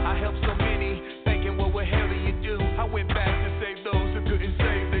find. I helped so many, thinking what would hell do you do? I went back to save those who couldn't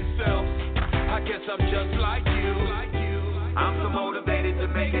save themselves. I guess I'm just like you. I'm so motivated to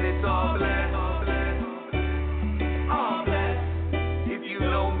make it. It's all blessed, all blessed. If you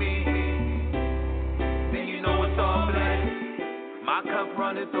know me, then you know it's all blessed. My cup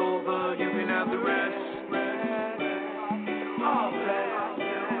runneth over. You can have the rest. All blessed.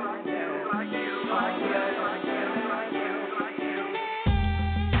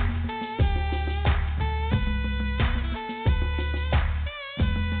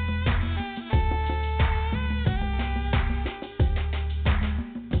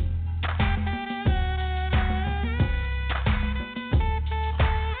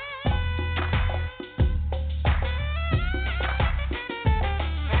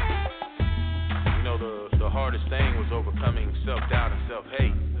 The hardest thing was overcoming self-doubt and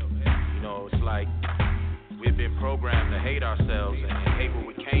self-hate. You know, it's like we've been programmed to hate ourselves and hate where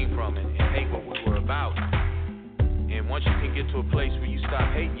we came from and hate what we were about. And once you can get to a place where you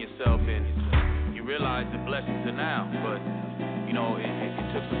stop hating yourself and you realize the blessings are now. But, you know,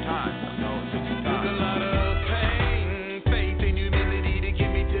 it took some time. You know,